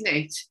like, isn't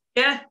it?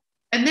 Yeah.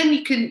 And then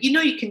you can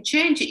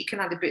change it. You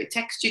can add a bit of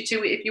texture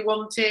to it if you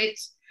want it.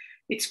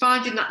 It's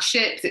finding that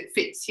shape that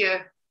fits you.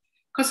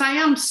 Because I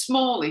am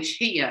smallish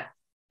here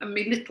and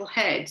my little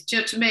head, do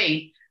you know what I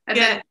mean? And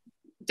then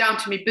down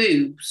to my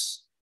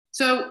boobs.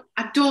 So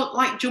I don't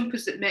like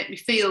jumpers that make me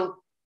feel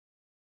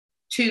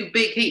too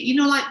big. You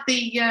know, like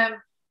the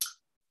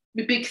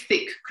my big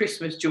thick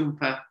Christmas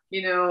jumper,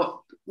 you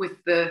know, with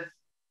the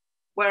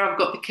where I've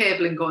got the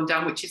cabling going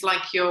down, which is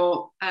like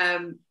your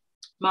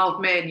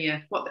Mild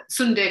Mania,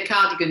 Sunday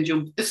cardigan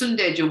jumper, the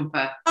Sunday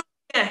jumper. Oh,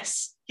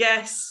 yes.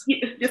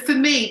 For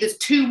me, there's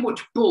too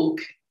much bulk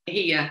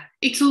here.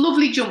 It's a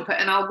lovely jumper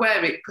and I'll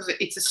wear it because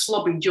it's a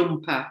slobby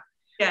jumper.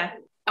 Yeah.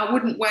 I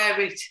wouldn't wear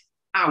it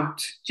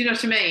out. Do you know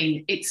what I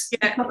mean? It's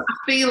because I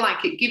feel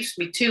like it gives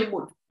me too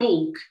much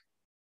bulk,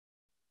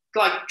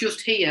 like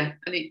just here,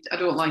 and I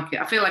don't like it.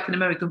 I feel like an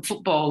American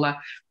footballer.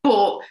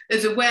 But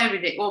as a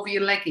wearing it over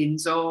your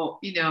leggings or,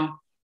 you know,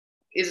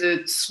 is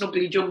a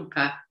snuggly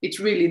jumper, it's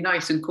really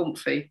nice and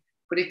comfy,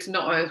 but it's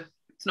not a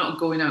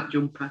going out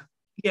jumper.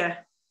 Yeah.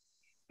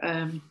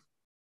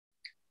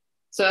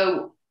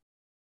 So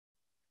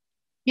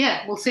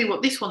yeah, we'll see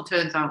what this one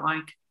turns out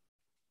like.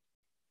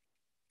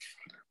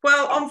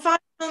 Well, on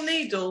final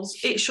needles,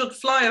 it should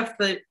fly off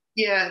the.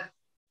 Yeah,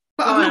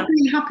 but I'm not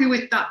really happy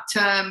with that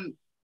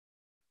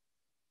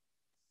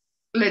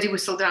Lady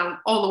Whistledown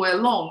all the way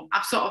along.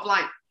 I've sort of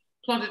like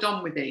plodded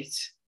on with it.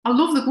 I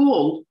love the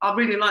wool. I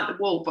really like the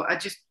wool, but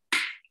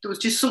there was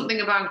just something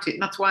about it,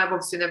 and that's why I've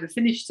obviously never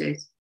finished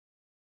it.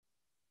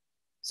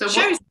 So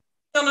Sherry's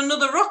on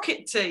another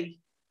rocket tee.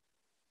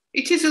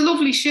 It is a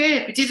lovely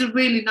shape. It is a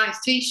really nice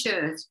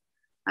t-shirt.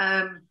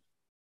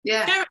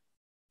 Yeah.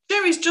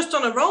 Sherry's just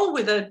on a roll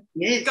with her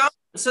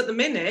garments at the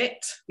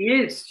minute. She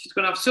is. She's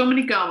going to have so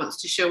many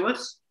garments to show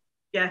us.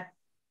 Yeah.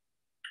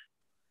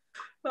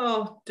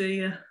 Oh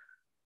dear.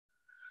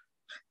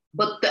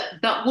 But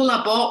that wool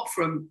I bought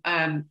from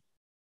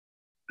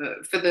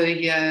for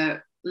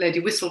the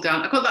Lady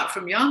Whistledown, I got that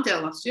from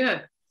Yarndale last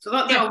year. So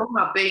that's how long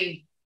I've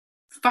been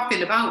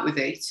faffing about with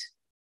it.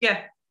 Yeah.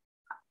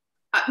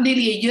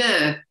 Nearly a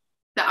year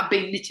that I've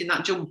been knitting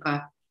that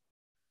jumper.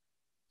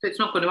 So it's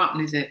not going to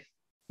happen, is it?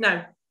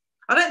 No.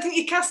 I don't think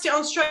you cast it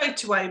on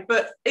straight away,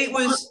 but it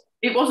was...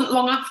 It wasn't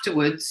long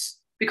afterwards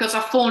because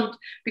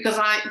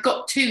I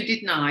got two,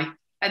 didn't I?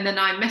 And then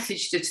I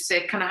messaged her to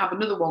say, can I have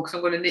another one because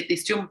I'm going to knit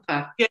this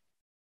jumper. Yeah.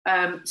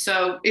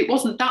 So it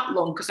wasn't that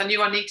long because I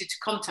knew I needed to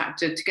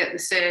contact her to get the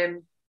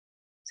same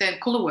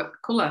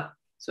colour.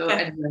 So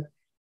anyway,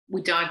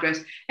 we digress.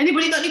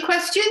 Anybody got any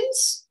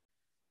questions?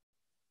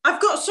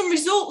 I've got some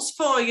results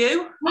for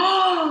you.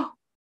 Oh,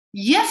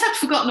 yes, I'd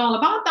forgotten all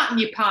about that in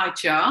your pie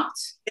chart.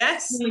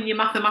 Yes. In your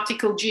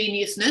mathematical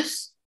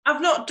geniusness.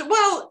 I've not,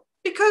 well,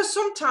 because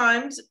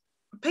sometimes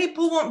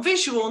people want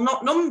visual,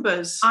 not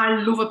numbers. I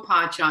love a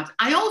pie chart.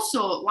 I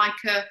also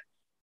like a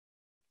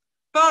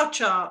bar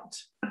chart.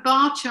 A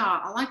bar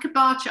chart. I like a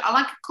bar chart. I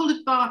like a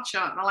coloured bar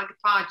chart and I like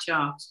a pie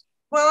chart.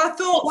 Well, I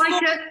thought...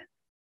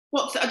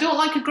 I don't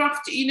like a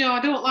graph, you know,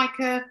 I don't like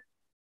a...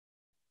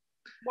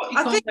 What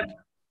you call them?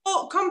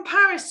 For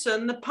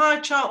comparison, the pie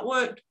chart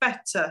worked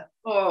better.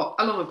 Oh,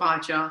 I love a pie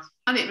chart.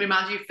 And it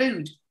reminds you of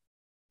food.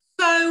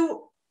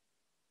 So,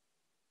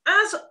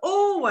 as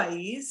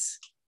always,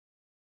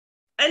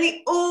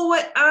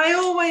 I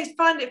always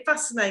find it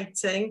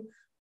fascinating,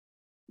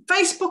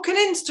 Facebook and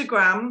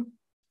Instagram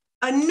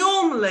are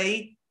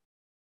normally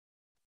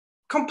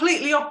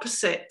completely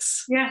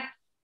opposites. Yeah.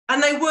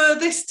 And they were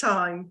this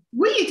time.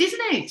 Weird,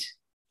 isn't it?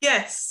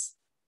 Yes.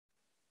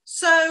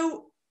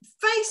 So,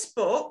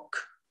 Facebook,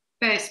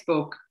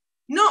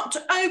 not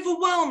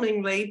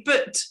overwhelmingly,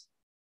 but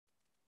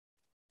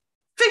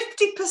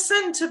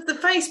 50% of the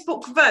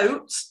Facebook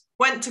votes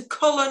went to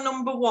colour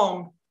number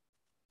 1.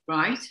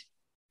 Right.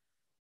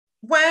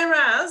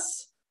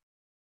 Whereas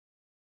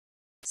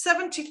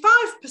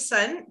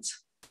 75%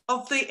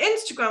 of the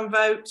Instagram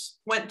votes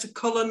went to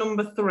colour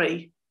number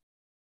 3.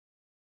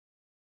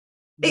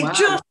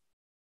 Wow.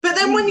 But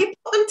then when you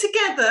put them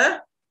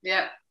together,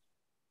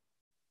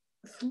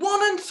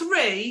 1 and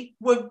 3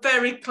 were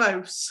very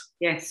close.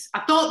 Yes, I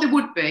thought they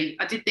would be.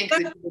 I did think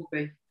they would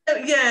be.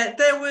 Yeah,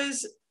 there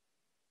was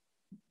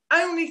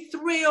only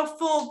 3 or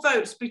 4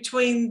 votes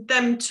between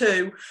them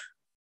two.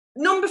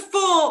 Number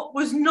 4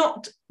 was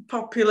not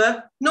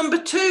popular.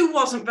 Number 2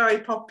 wasn't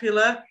very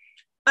popular.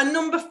 And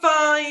number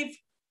 5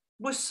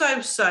 was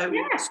so-so.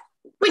 Yes,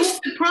 which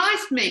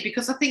surprised me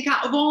because I think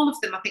out of all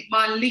of them, I think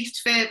my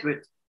least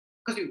favourite,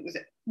 because it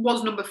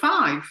was number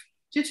 5.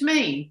 Do you know what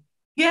I mean?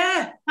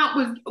 Yeah.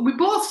 We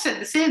both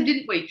said the same,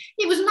 didn't we?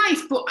 It was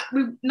nice, but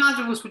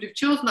neither of us would have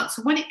chosen that.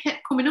 So when it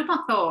kept coming up, I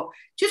thought,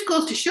 just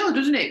goes to show,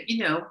 doesn't it?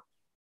 You know,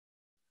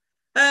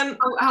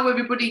 how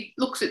everybody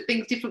looks at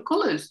things different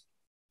colours.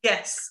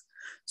 Yes.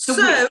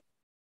 So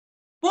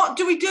what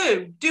do we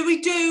do? Do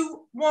we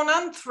do 1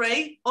 and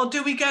 3, or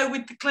do we go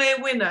with the clear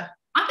winner?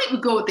 I think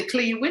we'll go with the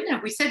clear winner.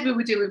 We said we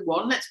were doing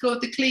 1. Let's go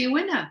with the clear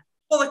winner.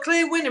 Well, the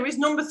clear winner is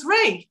number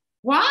 3.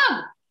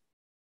 Wow.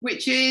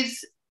 Which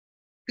is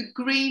the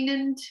green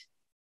and...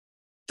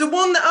 The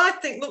one that I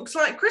think looks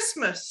like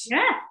Christmas.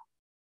 Yeah.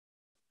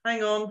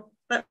 Hang on.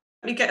 Let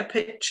me get a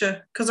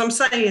picture, because I'm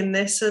saying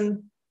this.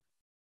 And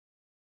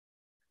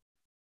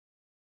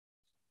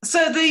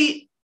so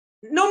the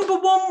number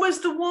 1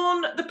 was the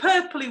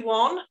purpley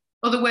one.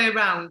 Other way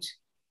around.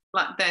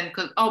 Like then,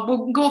 because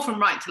we'll go from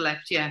right to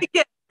left, yeah.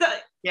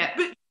 Yeah.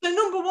 But the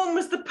number 1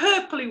 was the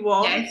purpley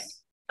one.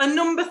 Yes. And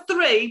number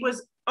 3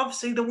 was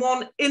obviously the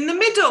one in the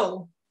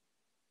middle.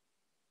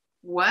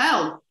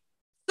 Well.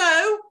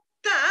 So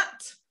that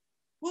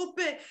will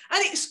be, and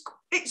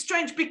it's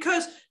strange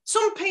because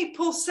some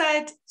people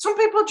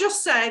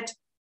just said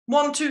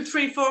 1, 2,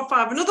 3, 4,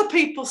 5, and other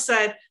people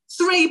said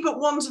 3, but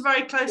 1's a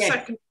very close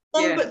second.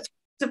 1, but 3's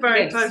a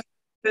very close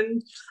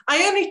second.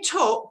 I only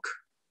took,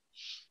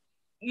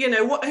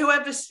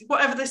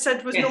 whatever they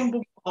said was number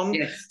 1.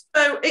 Yes.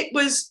 So it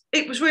was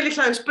really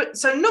close. But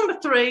so number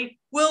 3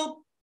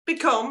 will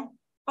become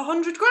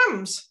 100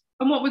 grams.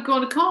 And what we're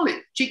going to call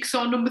it?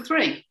 Jigsaw number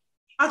 3.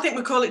 I think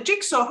we call it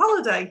Jigsaw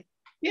Holiday.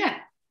 Yeah.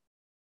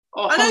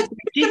 Or I know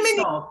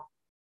Jigsaw.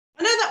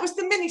 I know that was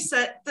the mini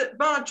set that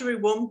Marjorie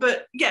won,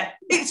 but yeah,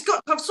 it's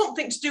got to have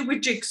something to do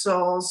with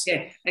jigsaws.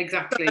 Yeah,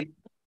 exactly.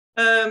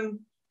 So,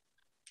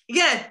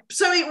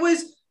 so it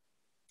was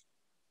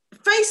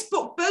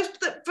Facebook. Both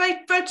that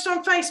voted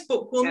on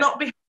Facebook will not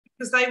be happy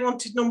because they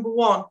wanted number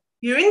 1.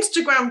 Your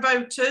Instagram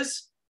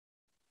voters,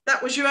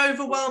 that was your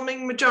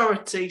overwhelming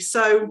majority.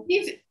 So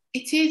it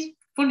is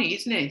funny,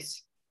 isn't it?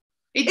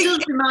 It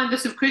does remind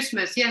us of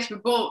Christmas. Yes, we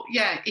bought.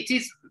 Yeah, it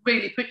is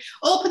really pretty.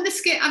 Open the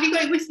skit. Have you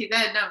got it with you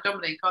there now,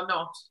 Dominique, or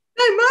not?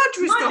 No,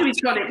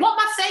 Marjorie's got it. What am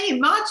I saying?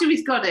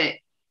 Marjorie's got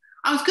it.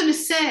 I was going to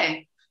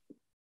say,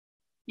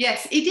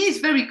 yes, it is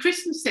very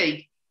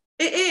Christmassy.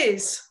 It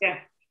is. Yeah.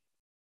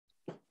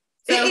 So,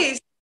 it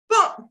is.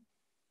 But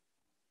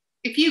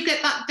if you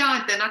get that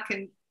dyed, then I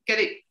can get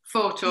it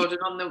photoed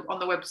and on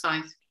the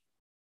website.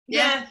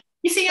 Yeah.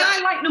 You see, I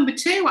like number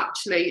 2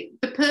 actually.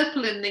 The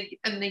purple and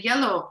the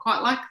yellow. I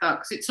quite like that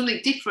because it's something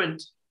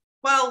different.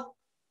 Well,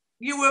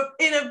 you were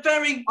in a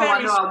very, very.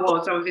 I know I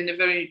was in a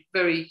very,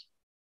 very.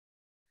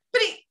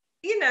 But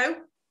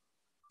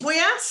we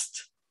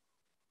asked,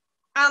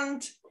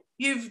 and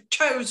you've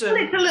chosen.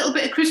 Well, it's a little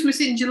bit of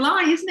Christmas in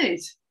July, isn't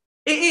it?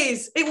 It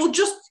is. It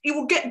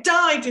will get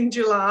dyed in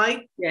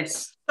July.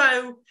 Yes.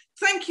 So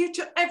thank you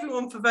to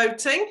everyone for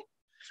voting.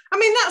 I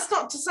mean, that's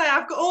not to say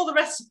I've got all the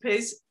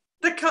recipes.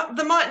 They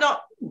might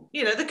not,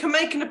 they can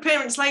make an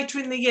appearance later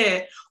in the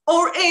year.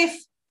 Or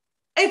if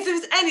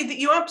there's any that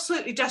you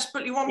absolutely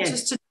desperately want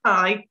us to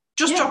dye,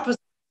 just drop us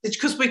a message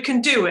because we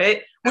can do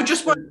it. We're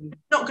just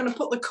not going to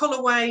put the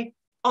colourway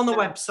on the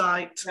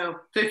website. No.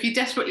 So if you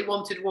desperately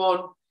wanted one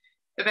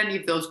of any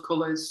of those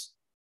colours,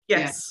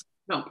 not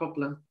a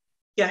problem.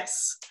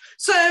 Yes.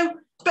 So,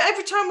 but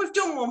every time we've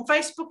done one,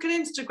 Facebook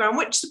and Instagram,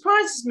 which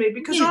surprises me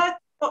because I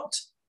thought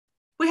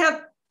we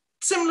had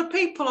similar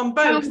people on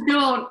both.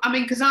 No, I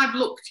mean, because I've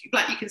looked,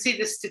 like you can see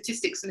the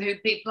statistics and who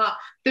people are.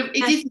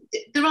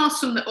 There are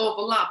some that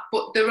overlap,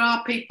 but there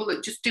are people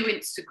that just do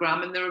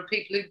Instagram and there are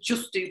people who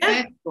just do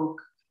Facebook.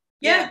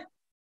 Yeah.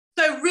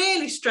 So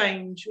really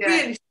strange,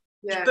 really strange.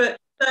 Yeah. But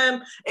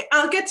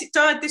I'll get it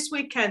dyed this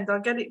weekend.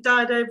 I'll get it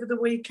dyed over the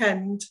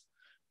weekend.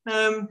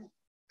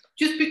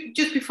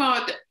 Just before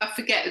I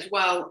forget as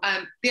well,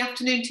 the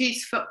afternoon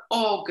teas for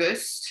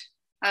August.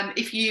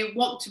 If you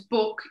want to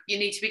book, you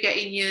need to be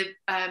getting your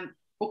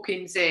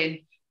bookings in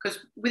because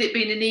with it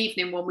being an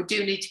evening one, we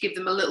do need to give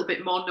them a little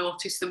bit more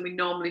notice than we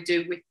normally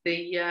do with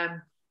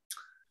the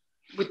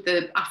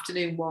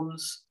afternoon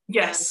ones.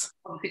 Yes,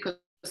 because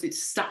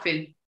it's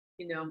staffing,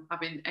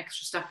 having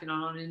extra staffing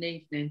on an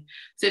evening.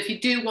 So if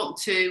you do want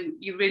to,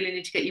 you really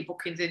need to get your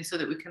bookings in so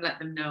that we can let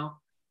them know.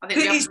 I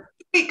think it is 2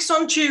 weeks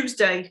on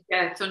Tuesday.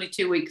 Yeah, it's only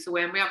 2 weeks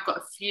away, and we have got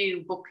a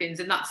few bookings,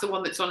 and that's the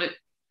one that's on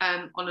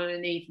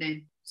an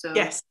evening. So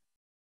yes,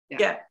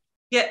 yeah,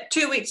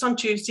 2 weeks on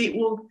Tuesday. It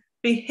will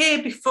be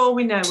here before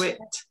we know it. It'd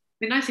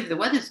be nice if the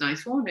weather's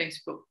nice, won't it?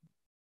 But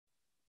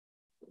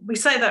we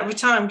say that every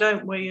time,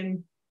 don't we?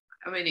 And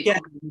I mean, it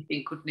could be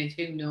anything, couldn't it?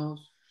 Who knows?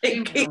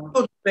 It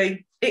could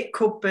be. It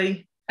could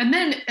be. And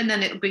then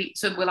it'll be.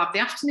 So we'll have the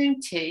afternoon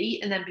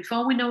tea, and then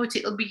before we know it,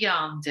 it'll be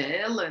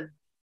Yarndale, and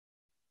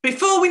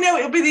before we know it,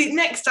 it'll be the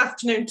next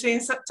afternoon tea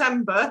in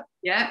September.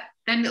 Yeah.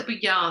 Then it'll be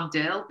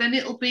Yarndale. Then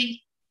it'll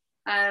be.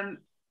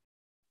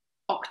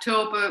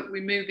 October we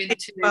move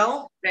into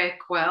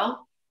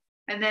Bakewell,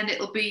 and then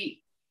it'll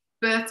be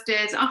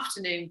birthdays,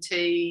 afternoon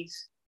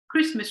teas,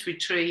 Christmas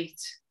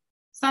retreat,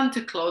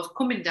 Santa Claus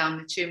coming down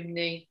the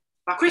chimney,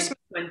 back Christmas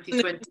in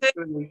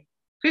 2023.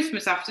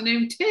 Christmas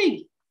afternoon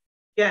tea.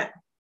 Yeah.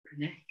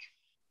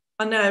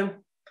 I know.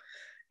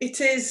 It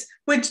is.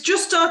 We'd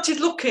just started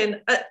looking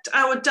at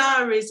our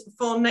diaries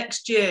for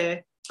next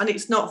year, and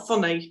it's not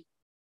funny.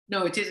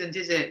 No, it isn't,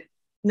 is it?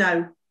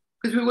 No.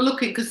 because we were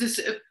looking, because there's,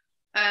 oh,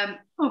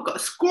 I've got a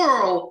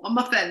squirrel on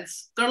my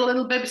fence. Got a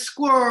little baby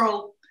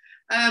squirrel.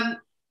 Where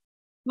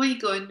are you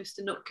going, Mr.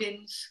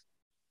 Nutkins?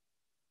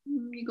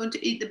 You're going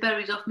to eat the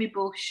berries off my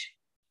bush.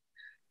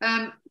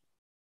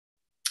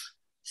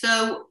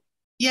 So,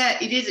 yeah,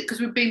 it is, because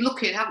we've been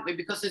looking, haven't we?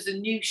 Because there's a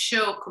new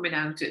show coming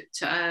out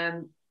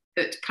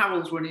that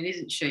Carol's running,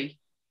 isn't she?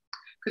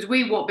 Because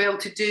we won't be able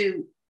to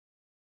do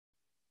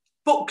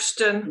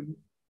Buxton,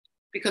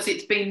 because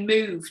it's been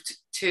moved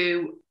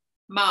to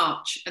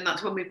March, and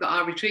that's when we've got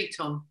our retreat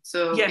on.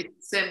 So it's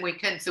the same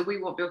weekend, so we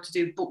won't be able to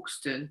do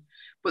Buxton.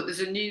 But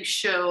there's a new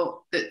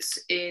show that's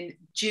in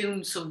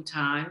June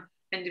sometime,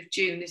 end of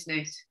June, isn't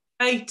it?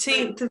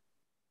 18th.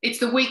 It's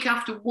the week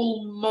after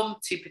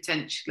Woolmonty,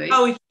 potentially.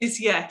 Oh, it is,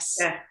 yes.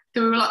 Yeah.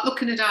 So we were like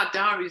looking at our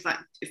diaries, like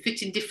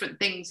fitting different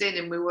things in,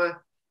 and we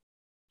were,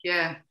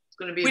 it's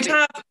going to be.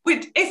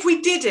 If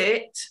we did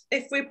it,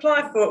 if we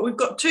apply for it, we've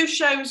got 2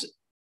 shows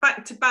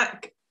back to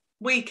back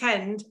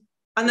weekend,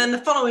 and then the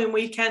following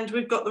weekend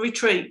we've got the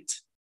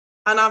retreat,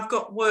 and I've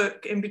got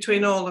work in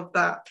between all of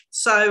that.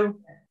 So,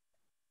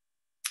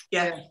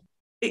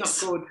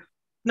 it's not good.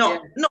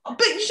 Not.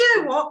 But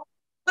you know what?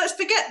 Let's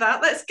forget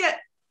that. Let's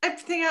get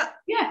everything out.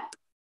 Yeah.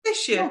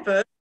 This year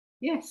first.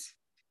 Yes.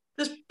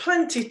 There's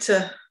plenty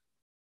to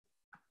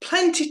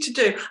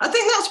do. I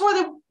think that's why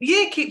the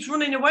year keeps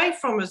running away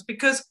from us,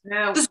 because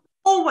there's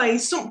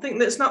always something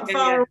that's not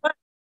far away.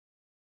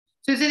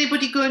 So is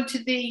anybody going to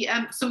the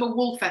Summer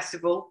Wool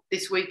Festival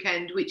this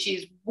weekend, which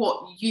is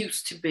what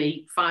used to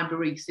be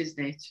Fibre East, isn't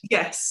it?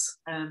 Yes.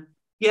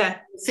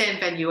 Same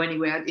venue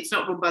anyway. It's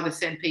not run by the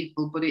same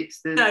people, but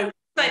it's the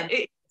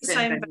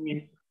same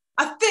venue.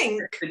 I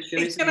think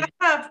it's going to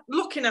have,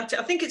 looking at it,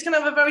 I think it's going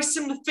to have a very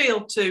similar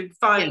feel to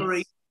Fibre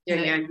East.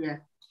 Yeah.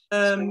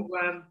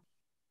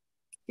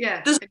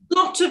 There's a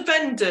lot of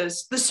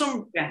vendors. There's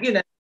some,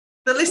 the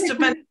list of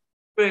vendors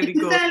is really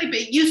good.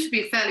 It used to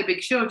be a fairly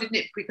big show, didn't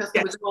it? Because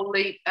there was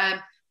only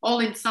all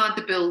inside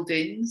the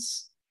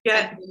buildings.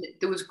 Yeah. And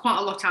there was quite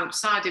a lot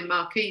outside in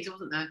marquees,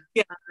 wasn't there?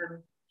 Yeah.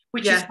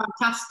 Which is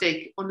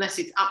fantastic, unless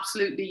it's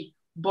absolutely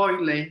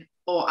boiling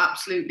or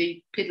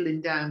absolutely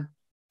piddling down.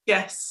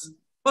 Yes.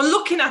 Well,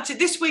 looking at it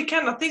this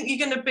weekend, I think you're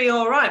going to be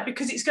all right,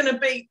 because it's going to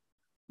be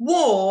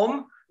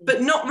warm,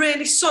 but not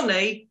really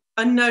sunny,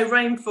 and no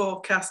rain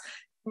forecast.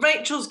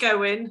 Rachel's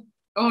going.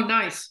 Oh,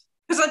 nice.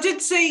 Because I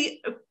did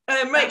see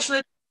Rachel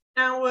in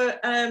our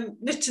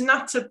Knit and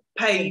Natter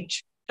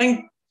page,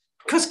 and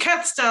because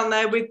Kath's down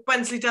there with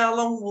Wensleydale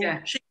Longwool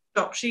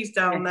she's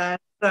down there.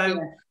 So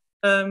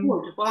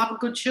we'll have a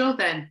good show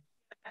then.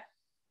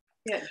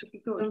 Yeah, it should be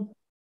good.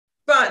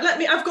 Right,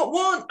 I've got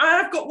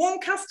one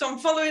cast on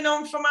following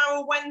on from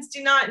our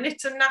Wednesday night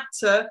Knit and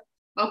Natter.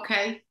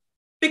 Okay.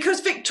 Because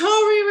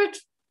Victoria had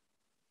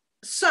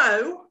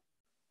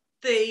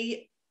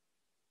the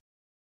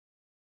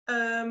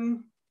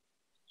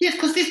yes,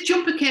 because this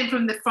jumper came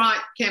from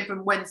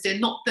Wednesday,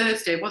 not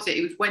Thursday, was it?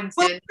 It was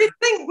Wednesday. Well, I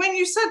think when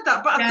you said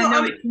that, but I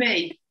thought it's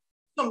me.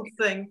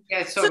 Something.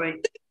 Yeah, sorry.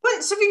 So the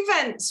sequence of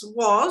events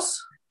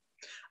was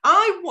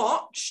I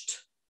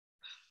watched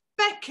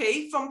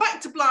Becky from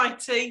Back to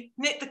Blighty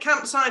knit the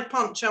Campside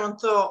poncho and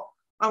thought,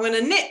 I'm going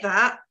to knit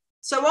that.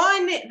 So I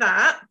knit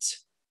that,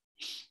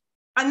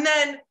 and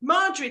then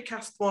Marjorie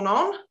cast one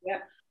on,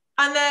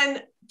 and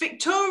then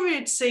Victoria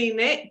had seen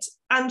it,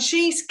 and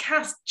she'd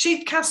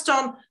cast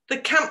on the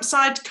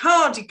Campside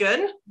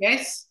cardigan,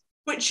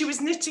 which she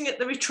was knitting at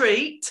the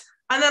retreat,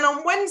 and then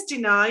on Wednesday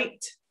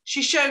night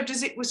she showed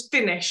us it was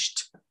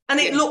finished, and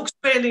it looks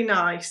really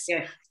nice.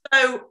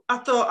 So I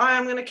thought, I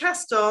am going to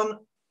cast on.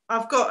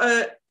 I've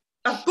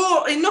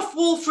bought enough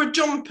wool for a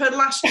jumper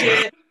last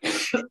year,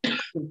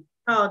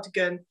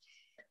 cardigan.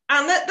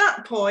 And at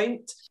that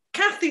point,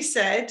 Kathy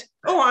said,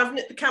 I've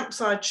knit the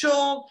Campside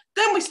shawl.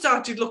 Then we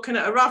started looking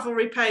at a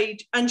Ravelry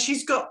page, and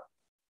she's got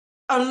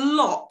a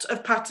lot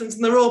of patterns,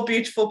 and they're all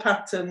beautiful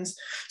patterns.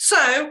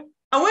 So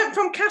I went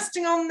from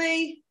casting on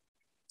the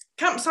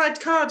Campside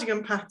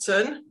cardigan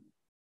pattern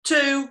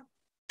to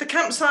the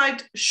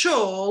Campside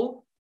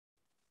shawl.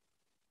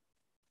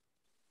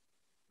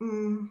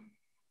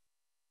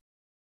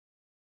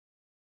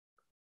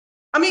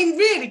 I mean,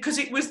 really, because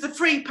it was the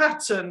free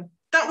pattern.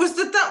 That was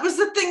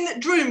the thing that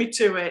drew me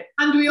to it.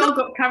 And we all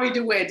got carried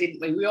away,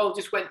 didn't we? We all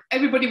just went,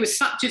 everybody was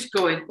sat just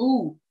going,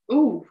 ooh.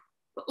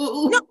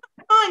 Not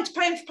mind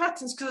paying for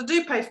patterns, because I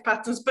do pay for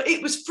patterns, but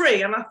it was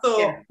free, and I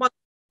thought, well,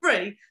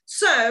 free.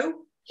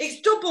 So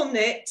it's double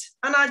knit,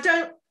 and I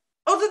don't,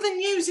 other than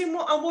using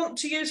what I want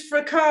to use for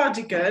a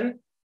cardigan,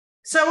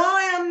 so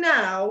I am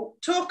now,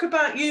 talk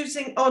about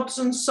using odds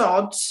and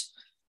sods.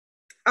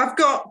 I've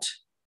got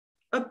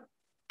a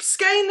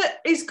skein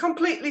that is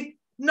completely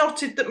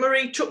knotted that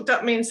Marie chucked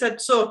at me and said,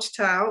 sort it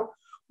out.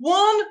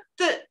 One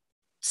that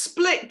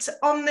split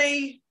on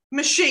the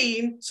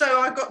machine,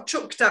 so I got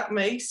chucked at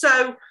me.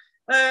 So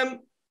I'm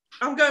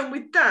going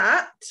with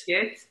that.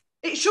 Yes.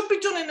 It should be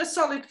done in a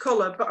solid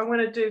colour, but I'm going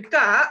to do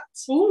that.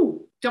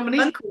 Ooh,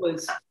 Dominique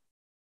colours.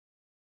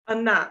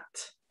 And that.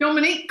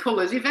 Dominique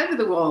colours, if ever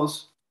there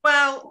was.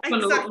 Well, it's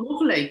going to look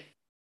lovely.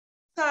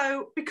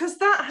 So, because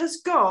that has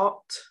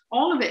got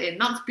all of it in,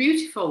 that's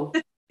beautiful.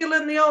 The teal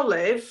and the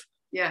olive.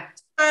 Yeah.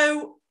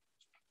 So,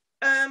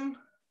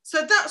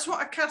 so that's what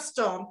I cast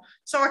on.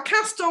 So I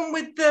cast on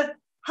with the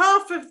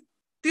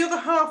other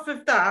half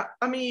of that.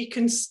 I mean, you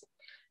can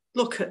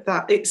look at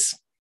that. It's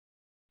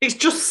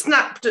just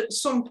snapped at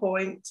some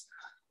point.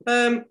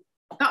 That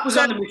was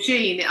on the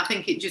machine. I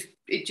think it just.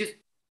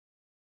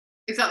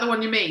 Is that the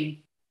one you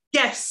mean?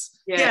 Yes.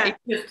 Yeah.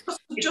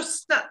 It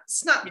just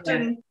snapped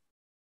and.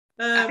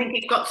 I think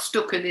it got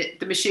stuck and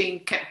the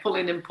machine kept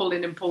pulling and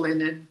pulling and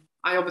pulling, and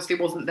I obviously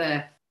wasn't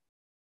there.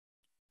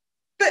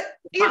 But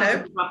you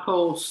know, my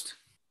post.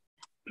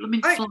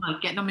 Blooming fly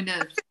getting on my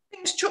nerves.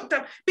 Things chucked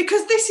down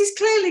because this is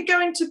clearly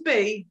going to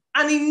be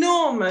an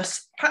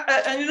enormous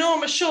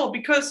shawl,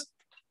 because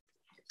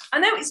I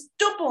know it's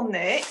double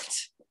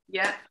knit.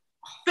 Yeah.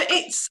 But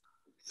it's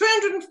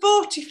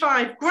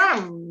 345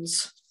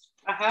 grams.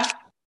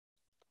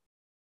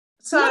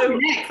 So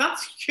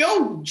that's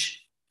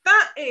huge.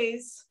 That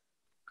is.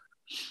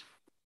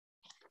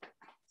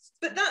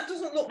 But that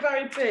doesn't look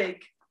very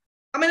big.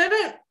 I mean, I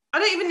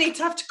don't even need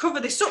to have to cover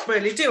this up,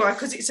 really, do I?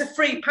 Because it's a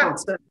free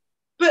pattern.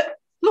 But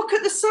look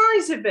at the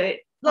size of it.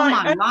 Like,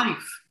 oh, my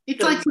life.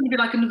 It's like going to be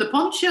like another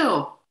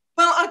poncho.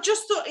 Well, I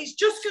just thought it's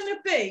just going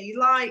to be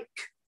like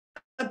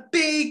a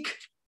big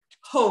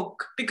hug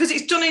because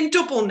it's done in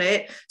double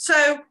knit.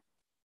 So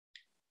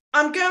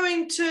I'm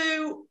going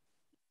to,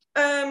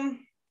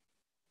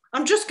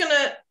 I'm just going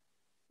to,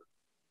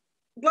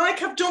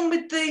 like I've done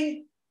with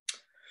the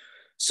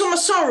Summer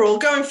Sorrel,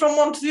 going from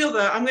one to the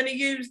other, I'm going to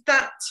use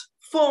that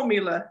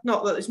formula.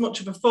 Not that it's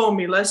much of a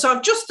formula. So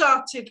I've just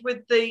started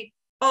with the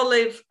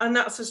olive, and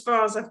that's as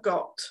far as I've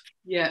got.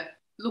 Yeah,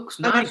 looks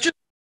nice. And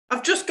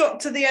I've just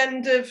got to the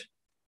end of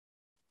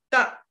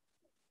that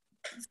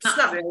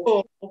snap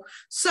ball.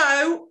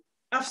 So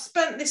I've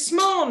spent this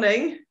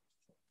morning,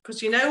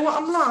 because you know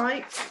what I'm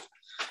like.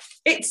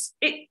 There's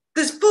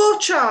 4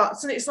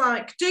 charts, and it's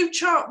like do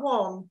chart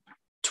 1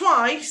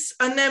 twice,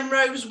 and then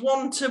rows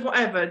 1 to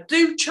whatever.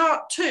 Do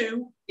chart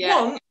 2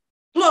 once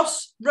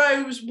plus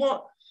rows 1.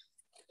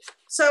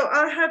 So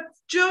I have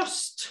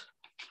just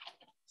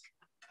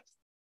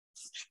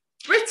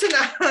written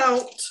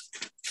out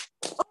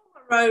all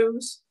my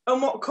rows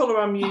and what colour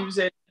I'm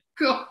using.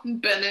 God,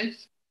 Bennett.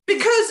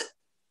 Because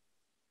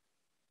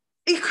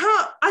you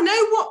can't, I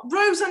know what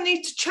rows I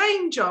need to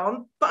change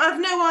on, but I have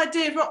no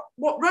idea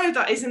what row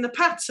that is in the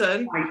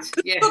pattern. Right,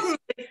 yes. Suddenly,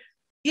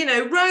 you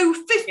know, row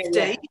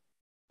 50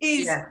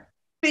 is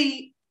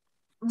the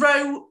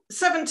row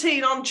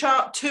 17 on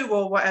chart 2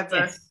 or whatever.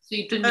 Yes. So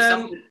you've done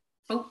yourself.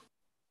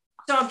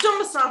 So I've done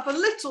myself a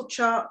little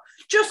chart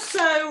just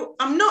so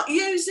I'm not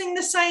using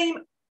the same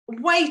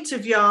weight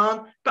of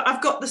yarn, but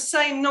I've got the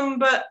same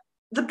number,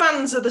 the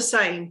bands are the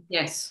same.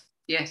 Yes,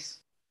 yes,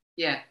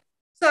 yeah.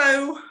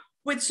 So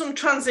with some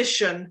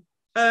transition.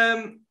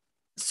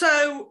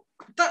 So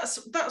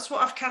that's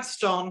what I've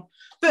cast on.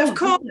 But of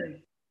course,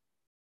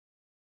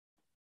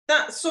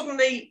 that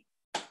suddenly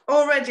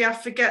already I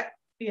forget,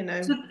 you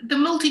know. So the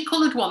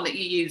multicoloured one that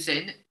you're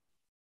using,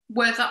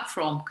 where's that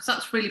from? Because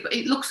that's really,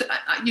 it looks,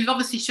 you've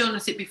obviously shown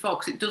us it before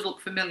because it does look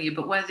familiar,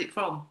 but where's it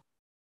from?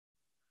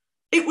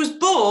 It was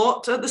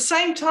bought at the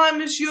same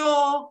time as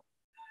your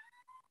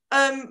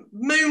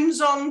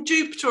Moons on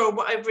Jupiter or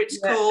whatever it's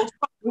called.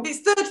 It's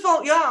Third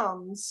Fault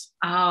Yarns.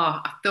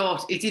 Ah, I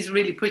thought it is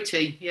really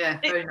pretty. Yeah,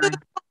 very nice.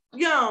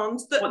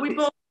 Yarns that we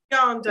bought at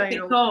Yarndale. What's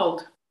it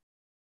called?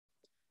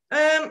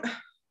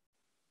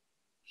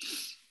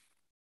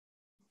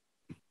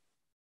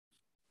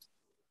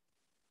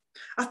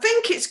 I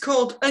think it's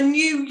called a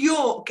New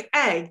York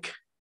egg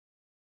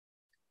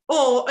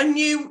or a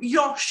New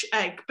Yosh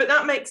egg, but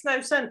that makes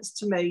no sense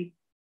to me.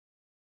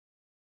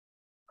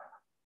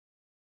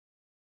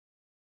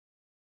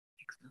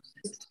 Makes no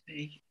sense to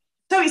me.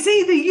 So it's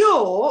either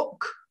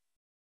York,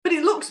 but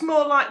it looks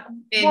more like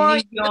a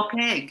New York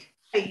egg.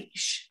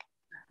 H.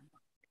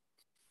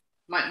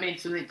 Might mean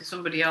something to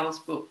somebody else,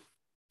 but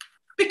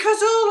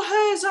because all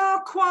hers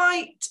are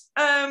quite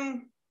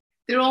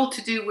they're all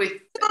to do with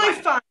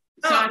sci-fi.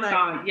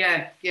 Sci-fi,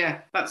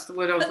 yeah, that's the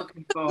word I was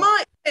looking for. It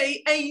might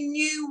be a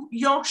New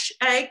Yosh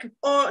egg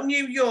or a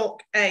New York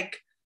egg.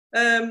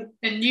 A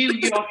New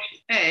York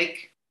egg.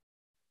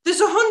 There's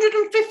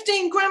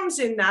 115 grams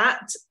in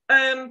that,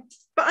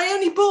 but I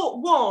only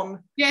bought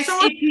one. Yes, so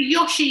it's a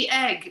Yoshi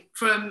egg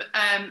from,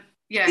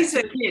 is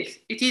it?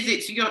 It is,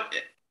 it's your...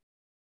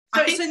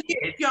 So it's a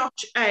New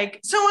Yosh egg.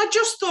 So I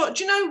just thought,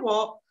 do you know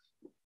what?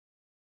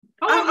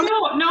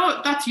 Oh,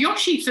 no, that's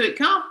Yoshi, so it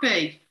can't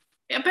be.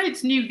 I bet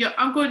it's New York.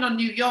 I'm going on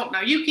New York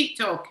now. You keep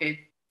talking.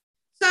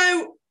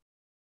 So,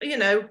 you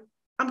know,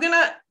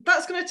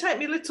 that's gonna take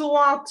me a little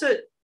while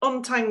to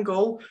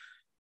untangle.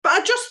 But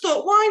I just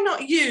thought, why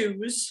not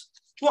use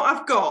what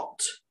I've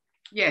got?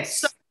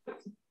 Yes. So,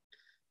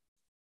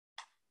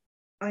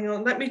 hang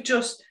on, let me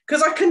just,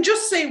 because I can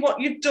just see what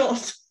you've done.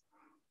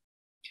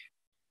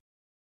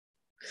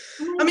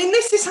 I mean,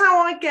 this is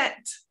how I get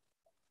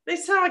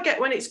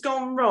when it's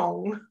gone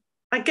wrong.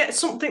 I get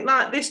something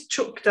like this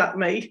chucked at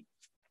me.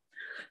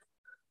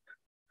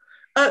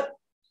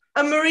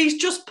 And Marie's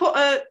just put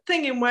a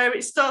thing in where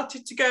it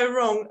started to go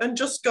wrong and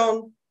just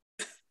gone.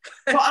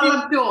 What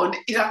I've done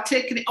is I've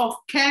taken it off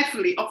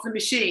carefully off the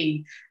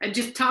machine and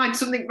just tied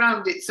something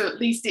around it so at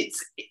least it's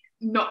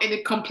not in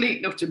a complete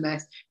and utter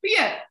mess. But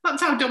yeah,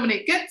 that's how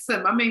Dominique gets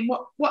them. I mean,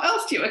 what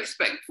else do you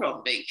expect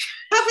from me?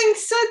 Having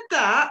said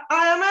that,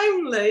 I am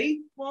only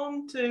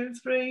 1, 2,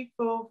 3,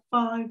 4,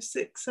 5,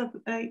 6,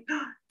 7, 8,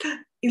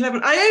 10,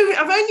 11.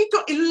 I've only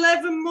got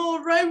 11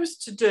 more rows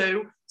to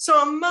do,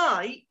 so I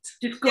might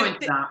just go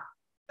into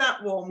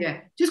that one.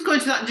 Yeah, just go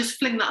into that and just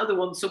fling that other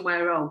one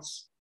somewhere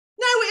else.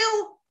 No,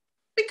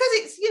 because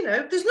it's,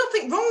 there's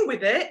nothing wrong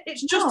with it.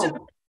 It's just an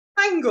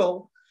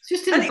angle. It's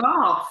just in a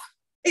bath.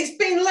 It's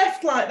been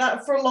left like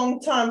that for a long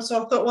time,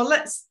 so I thought, well,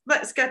 let's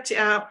get it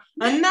out.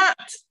 And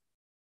that,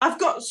 I've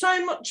got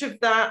so much of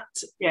that.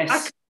 Yes. I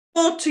can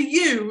afford to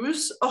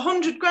use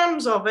 100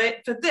 grams of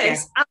it for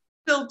this and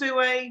still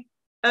do a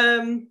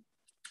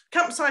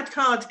Campside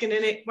cardigan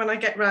in it when I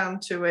get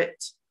round to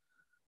it.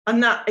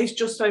 And that is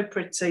just so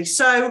pretty.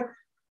 So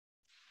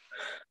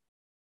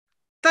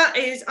that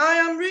is, I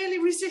am really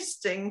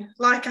resisting,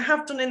 like I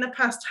have done in the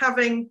past,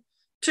 having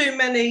too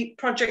many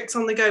projects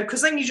on the go,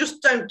 because then you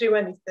just don't do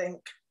anything.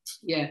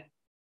 Yeah.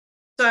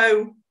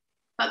 So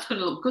that's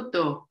going to look good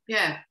though.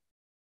 Yeah.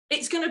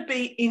 It's going to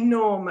be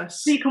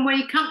enormous. So you can wear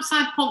your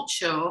Campside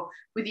poncho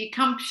with your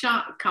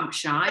Campside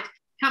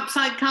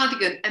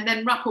cardigan and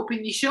then wrap up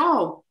in your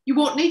shawl. You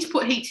won't need to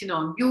put heating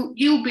on.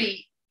 You'll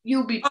be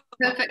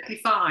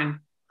perfectly fine.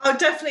 I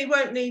definitely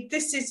won't need.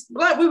 This is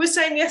like we were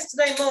saying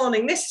yesterday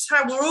morning. This is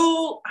how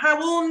all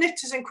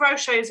knitters and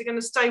crocheters are going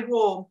to stay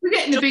warm. We're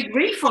getting a big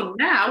refund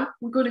now.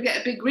 We're going to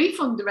get a big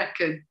refund, I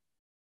reckon.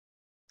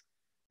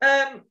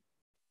 I'm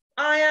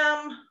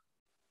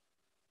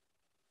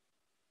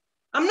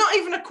not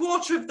even a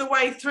quarter of the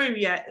way through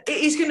yet.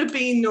 It is going to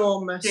be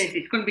enormous. Yes,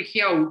 it's going to be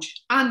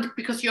huge, and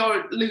because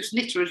you're a loose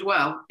knitter as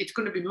well, it's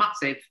going to be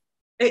massive.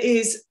 It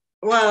is.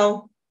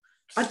 Well,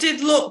 I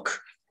did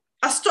look.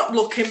 I stopped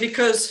looking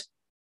because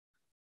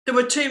there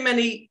were too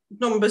many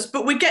numbers,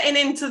 but we're getting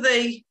into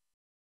the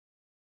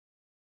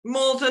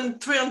more than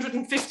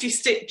 350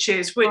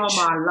 stitches, which,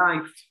 oh my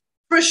life,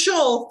 for a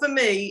shawl for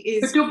me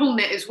is a double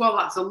knit as well.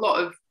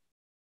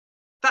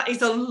 That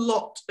is a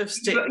lot of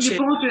stitches. You're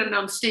bordering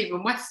on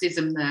Stephen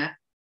Westism there.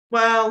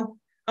 Well,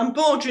 I'm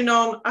bordering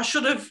on. I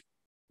should have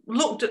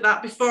looked at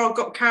that before I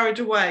got carried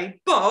away,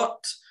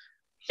 but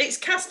it's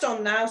cast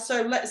on now,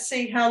 so let's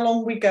see how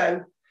long we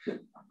go.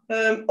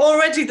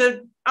 Already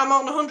I'm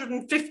on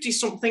 150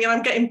 something and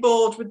I'm getting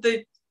bored with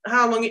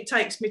how long it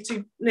takes me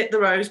to knit the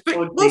rows.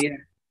 But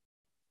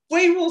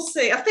we will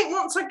see. I think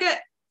once I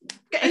get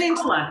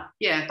into colour,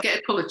 get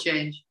a colour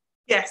change.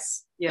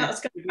 Yes, yeah,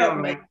 that's going to help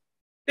me.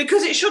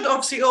 Because it should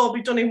obviously all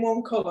be done in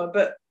one colour,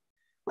 but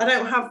I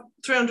don't have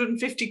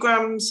 350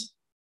 grams.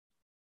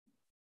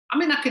 I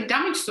mean, I can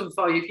damage some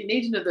for you if you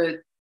need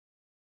another.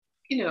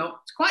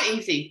 It's quite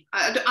easy.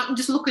 I can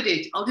just look at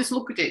it. I'll just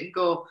look at it and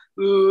go,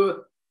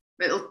 ooh,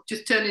 it'll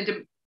just turn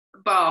into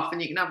bath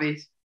and you can have it.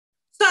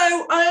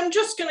 So I am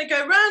just going to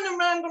go round and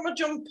round on my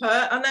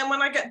jumper, and then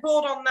when I get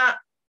bored on that,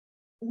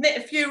 knit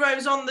a few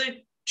rows on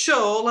the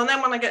shawl, and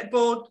then when I get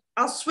bored,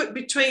 I'll switch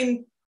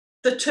between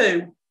the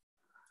two.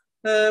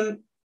 But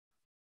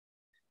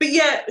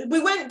yeah, we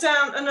went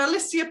down an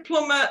Alicia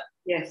Plummer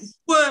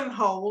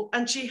wormhole,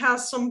 and she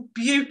has some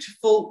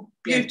beautiful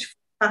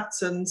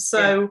patterns.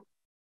 So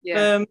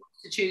to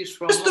choose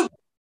from.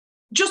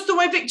 Just the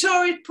way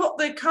Victoria put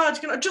the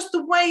cardigan, just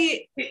the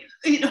way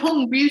it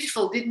hung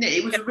beautiful, didn't it?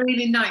 It was a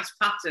really nice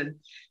pattern.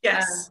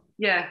 Yes.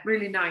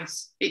 Really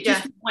nice. It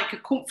just looked like a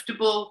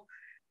comfortable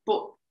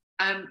but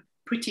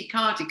pretty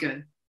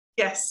cardigan.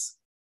 Yes.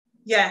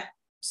 Yeah.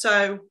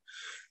 So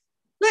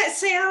let's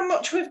see how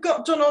much we've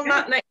got done on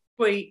that next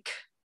week.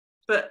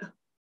 But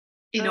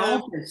in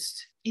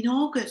August,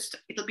 it'll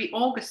be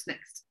August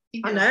next.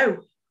 I know.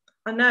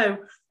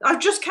 I'm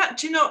just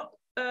catching up.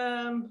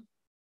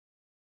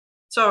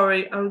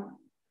 Sorry,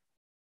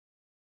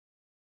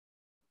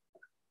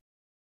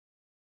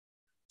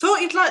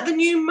 thought you'd like the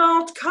new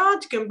marred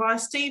cardigan by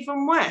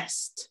Stephen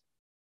West.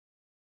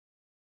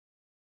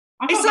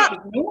 I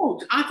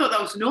thought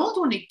that was an old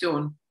one he'd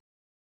done.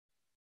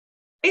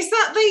 Is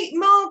that the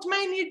Marred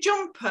Mania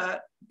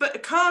jumper, but a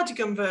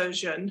cardigan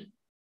version?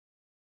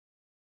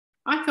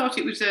 I thought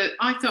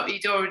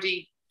he'd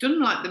already done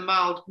like the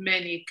Marred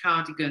Mania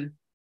cardigan.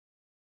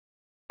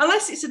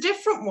 Unless it's a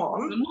different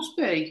one. It must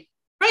be.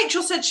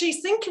 Rachel said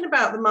she's thinking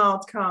about the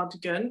marred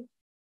cardigan.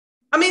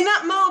 I mean,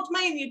 that Marred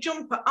Mania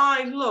jumper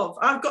I love.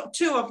 I've got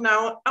two of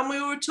now, and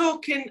we were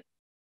talking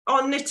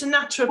on Knit and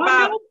Natter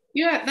about...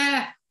 Yeah,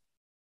 there.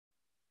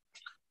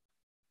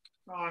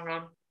 Oh, hang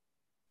on.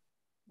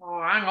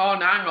 Oh,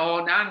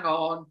 hang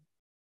on.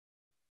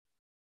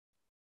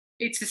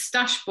 It's a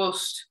stash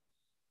bust.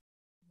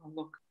 Oh,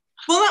 look.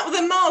 Well, that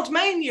the Marred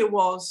Mania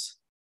was.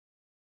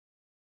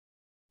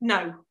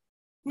 No.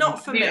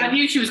 Not for me. I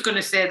knew she was going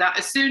to say that.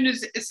 As soon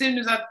as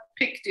I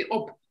picked it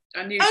up,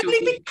 I knew.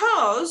 Only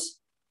because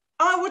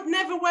I would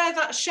never wear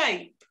that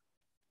shape.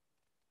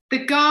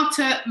 The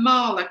Garter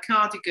Marla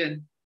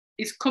cardigan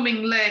is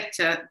coming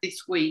later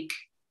this week.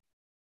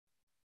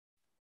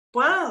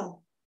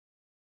 Wow.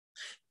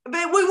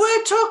 But we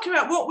were talking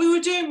about what we were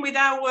doing with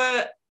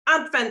our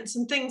advents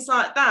and things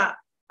like that.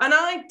 And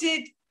I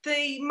did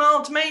the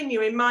Mild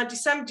Mania in my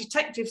December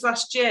Detectives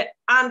last year,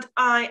 and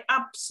I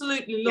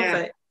absolutely love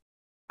it.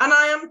 And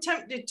I am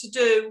tempted to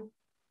do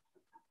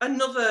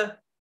another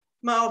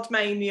Mild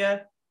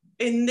Mania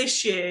in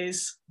this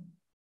year's.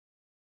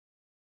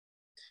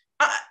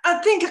 I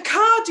think a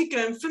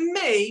cardigan, for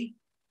me,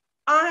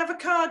 I have a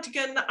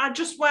cardigan that I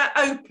just wear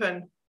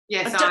open.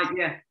 Yes,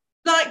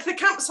 like the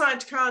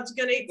Campside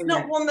cardigan, it's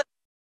not one that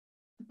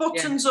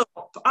buttons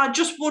up. I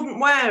just wouldn't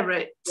wear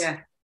it. Yeah.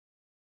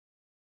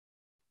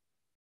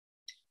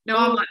 No,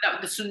 I'm like that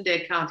with the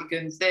Sunday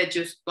cardigans. They're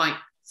just like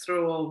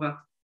throw over.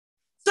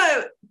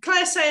 So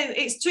Claire's saying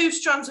it's 2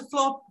 strands of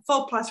full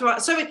ply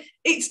throughout. So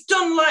it's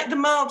done like the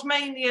Mild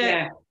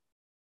Mania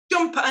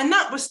jumper, and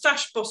that was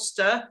Stash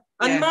Buster.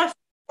 And my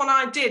one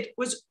I did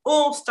was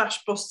all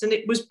Stash Buster, and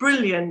it was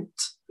brilliant.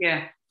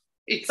 Yeah.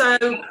 It's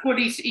what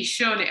he's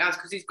shown it as,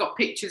 because he's got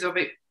pictures of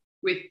it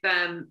with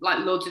like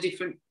loads of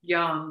different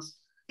yarns.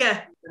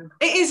 Yeah.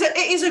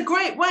 It is a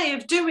great way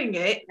of doing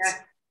it.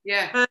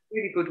 Yeah.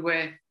 Really good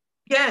way.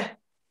 Yeah.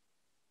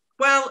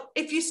 Well,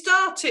 if you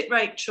start it,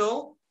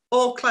 Rachel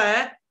or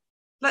Claire,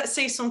 let's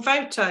see some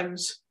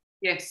photos.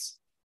 Yes.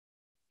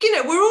 You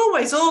know, we're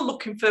always all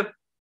looking for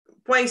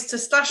ways to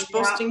stash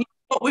busting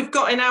what we've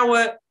got in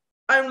our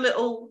own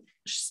little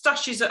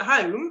stashes at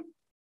home.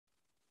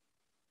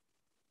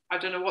 I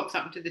don't know what's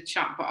happened to the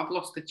chat, but I've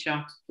lost the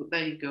chat. But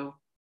there you go.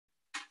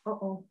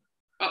 Uh-oh.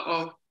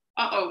 Uh-oh.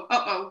 Uh-oh.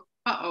 Uh-oh.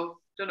 Uh-oh.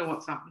 Don't know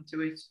what's happened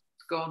to it. It's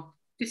gone.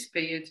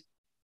 Disappeared.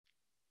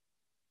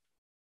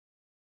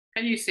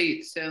 Can you see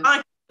it still? I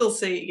can still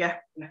see it, yeah.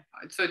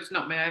 So it's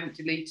not me, I haven't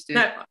deleted it.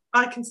 No,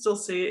 I can still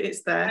see it,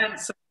 it's there.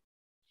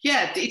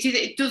 Yeah,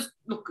 it does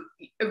look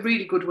a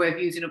really good way of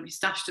using up your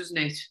stash, doesn't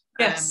it?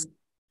 Yes.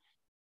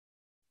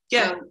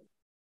 But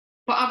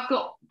I've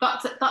got,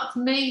 that's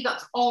me,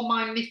 that's all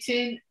my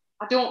knitting.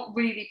 I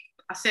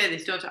say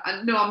this, don't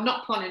I? No, I'm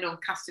not planning on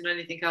casting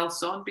anything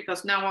else on,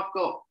 because now I've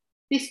got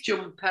this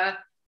jumper,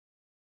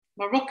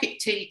 my rocket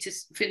tee to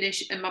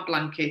finish, and my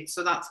blanket.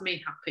 So that's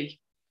me happy.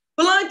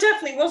 Well, I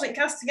definitely wasn't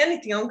casting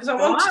anything on, because I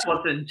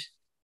wasn't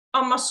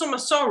on my Summer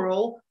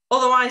Sorrel.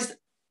 Otherwise,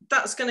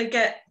 that's going to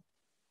get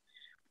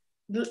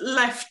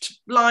left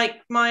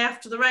like my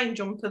After the Rain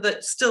jumper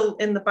that's still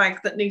in the bag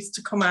that needs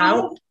to come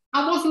out.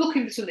 I was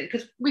looking for something,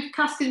 because with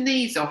casting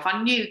these off,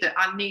 I knew that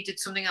I needed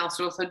something else,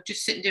 or else I'd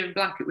just sit and do a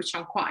blanket, which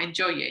I'm quite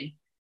enjoying.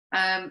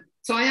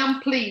 So I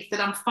am pleased that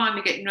I'm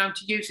finally getting around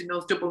to using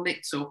those double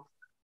knits up.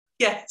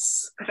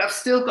 Yes. But I've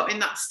still got in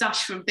that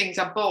stash from things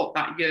I bought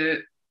that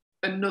year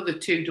another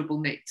 2 double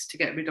knits to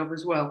get rid of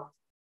as well.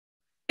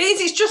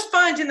 It's just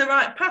finding the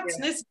right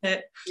pattern, isn't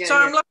it? So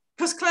I'm like,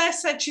 because Claire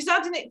said she's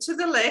adding it to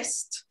the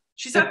list.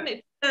 She's adding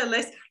it to her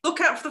list. Look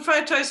out for the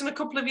photos in a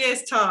couple of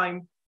years'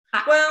 time.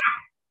 Well,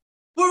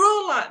 we're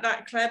all like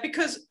that, Claire,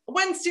 because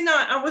Wednesday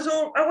night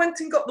I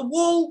went and got the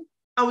wool.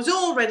 I was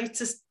all ready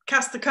to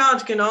cast the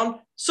cardigan on,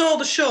 saw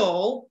the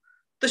shawl.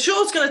 The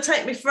shawl's going to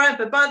take me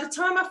forever. By the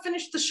time I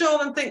finish the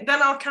shawl and think,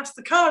 then I'll cast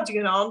the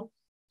cardigan on,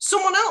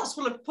 someone else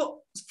will have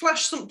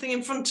flashed something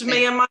in front of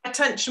me, and my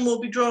attention will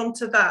be drawn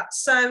to that.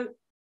 So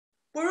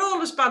we're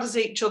all as bad as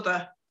each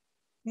other.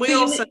 We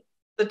all set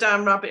the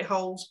damn rabbit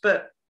holes,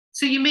 but...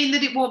 So you mean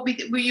that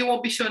you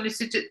won't be showing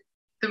this at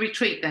the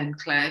retreat then,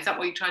 Claire? Is that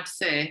what you're trying to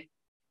say?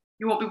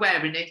 You won't be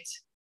wearing it?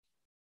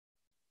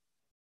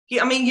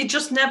 Yeah, I mean, you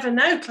just never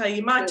know, Claire.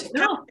 You might have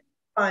cast it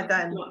by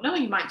then. No,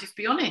 you might just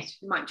be on it.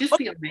 You might just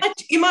be on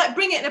it. You might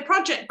bring it in a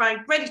project bag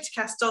ready to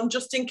cast on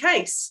just in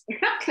case.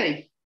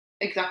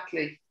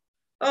 Exactly.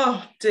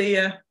 Oh,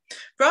 dear.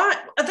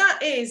 Right, that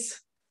is...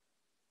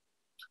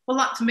 Well,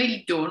 that's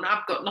me done.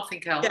 I've got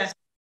nothing else. Yeah.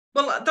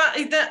 Well,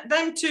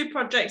 them 2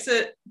 projects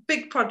are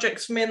big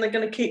projects for me, and they're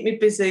going to keep me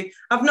busy.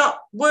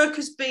 Work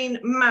has been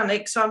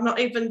manic, so I've not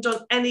even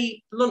done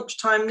any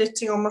lunchtime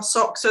knitting on my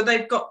socks, so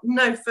they've got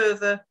no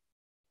further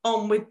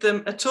on with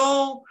them at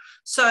all.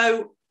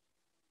 So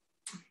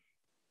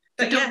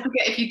don't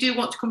forget, if you do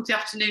want to come to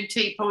afternoon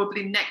tea,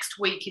 probably next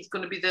week is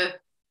going to be the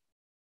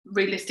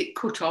realistic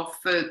cut-off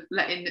for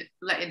letting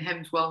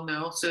Hemswell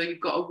know. So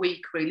you've got a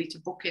week really to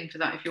book in for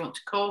that if you want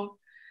to come.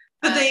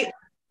 For the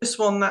August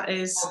one, that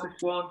is.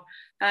 August one.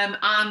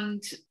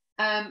 And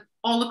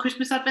all the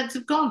Christmas advents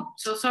have gone.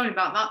 So sorry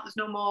about that. There's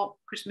no more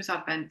Christmas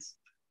advents.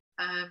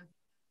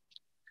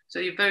 So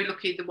you're very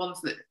lucky, the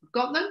ones that have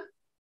got them.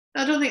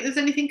 I don't think there's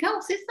anything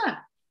else, is there?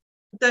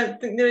 I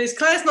don't think there is.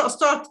 Claire's not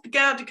started the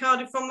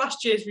Gardy from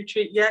last year's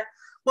retreat yet.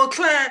 Well,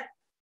 Claire,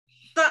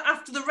 that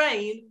After the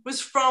Rain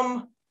was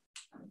from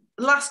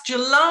last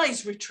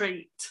July's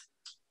retreat.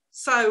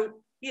 So,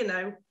 you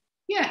know.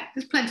 Yeah,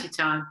 there's plenty of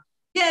time.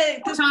 Yeah,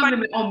 there's time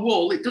limit on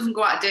wool. It doesn't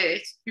go out of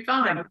date. You're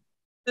fine. No,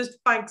 there's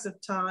bags of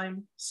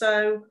time.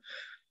 So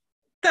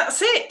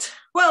that's it.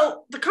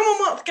 Well, the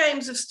Commonwealth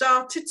Games have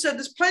started, so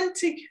there's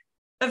plenty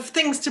of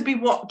things to be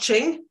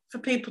watching, for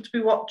people to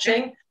be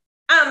watching.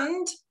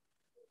 And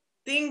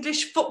the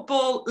English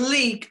Football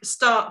League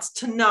starts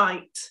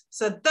tonight.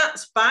 So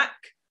that's back.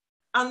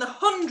 And the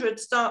 100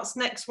 starts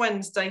next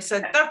Wednesday. So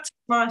that's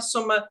my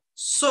summer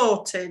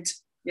sorted.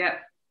 Yeah.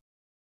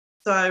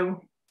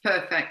 So.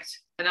 Perfect.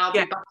 And I'll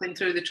be battling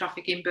through the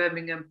traffic in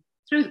Birmingham,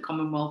 through the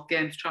Commonwealth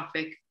Games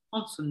traffic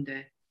on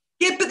Sunday.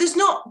 Yeah, but there's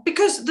not,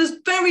 because there's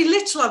very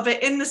little of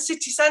it in the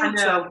city centre.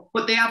 I know,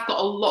 but they have got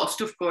a lot of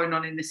stuff going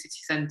on in the city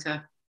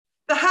centre.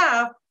 They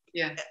have.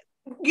 Yeah.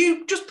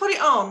 You just put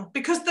it on,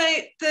 because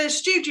the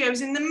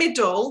studio's in the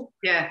middle.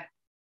 Yeah.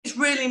 It's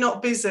really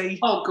not busy.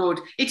 Oh, good.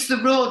 It's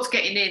the roads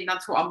getting in.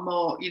 That's what I'm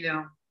more,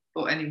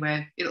 But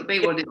anyway, it'll be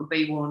what it'll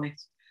be, won't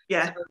it?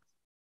 Yeah. So,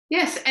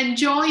 yes,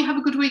 enjoy. Have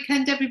a good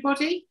weekend,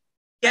 everybody.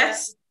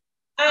 Yes.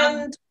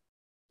 And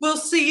we'll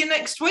see you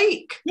next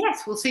week.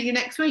 Yes, we'll see you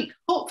next week.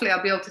 Hopefully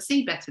I'll be able to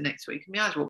see better next week. My eyes won't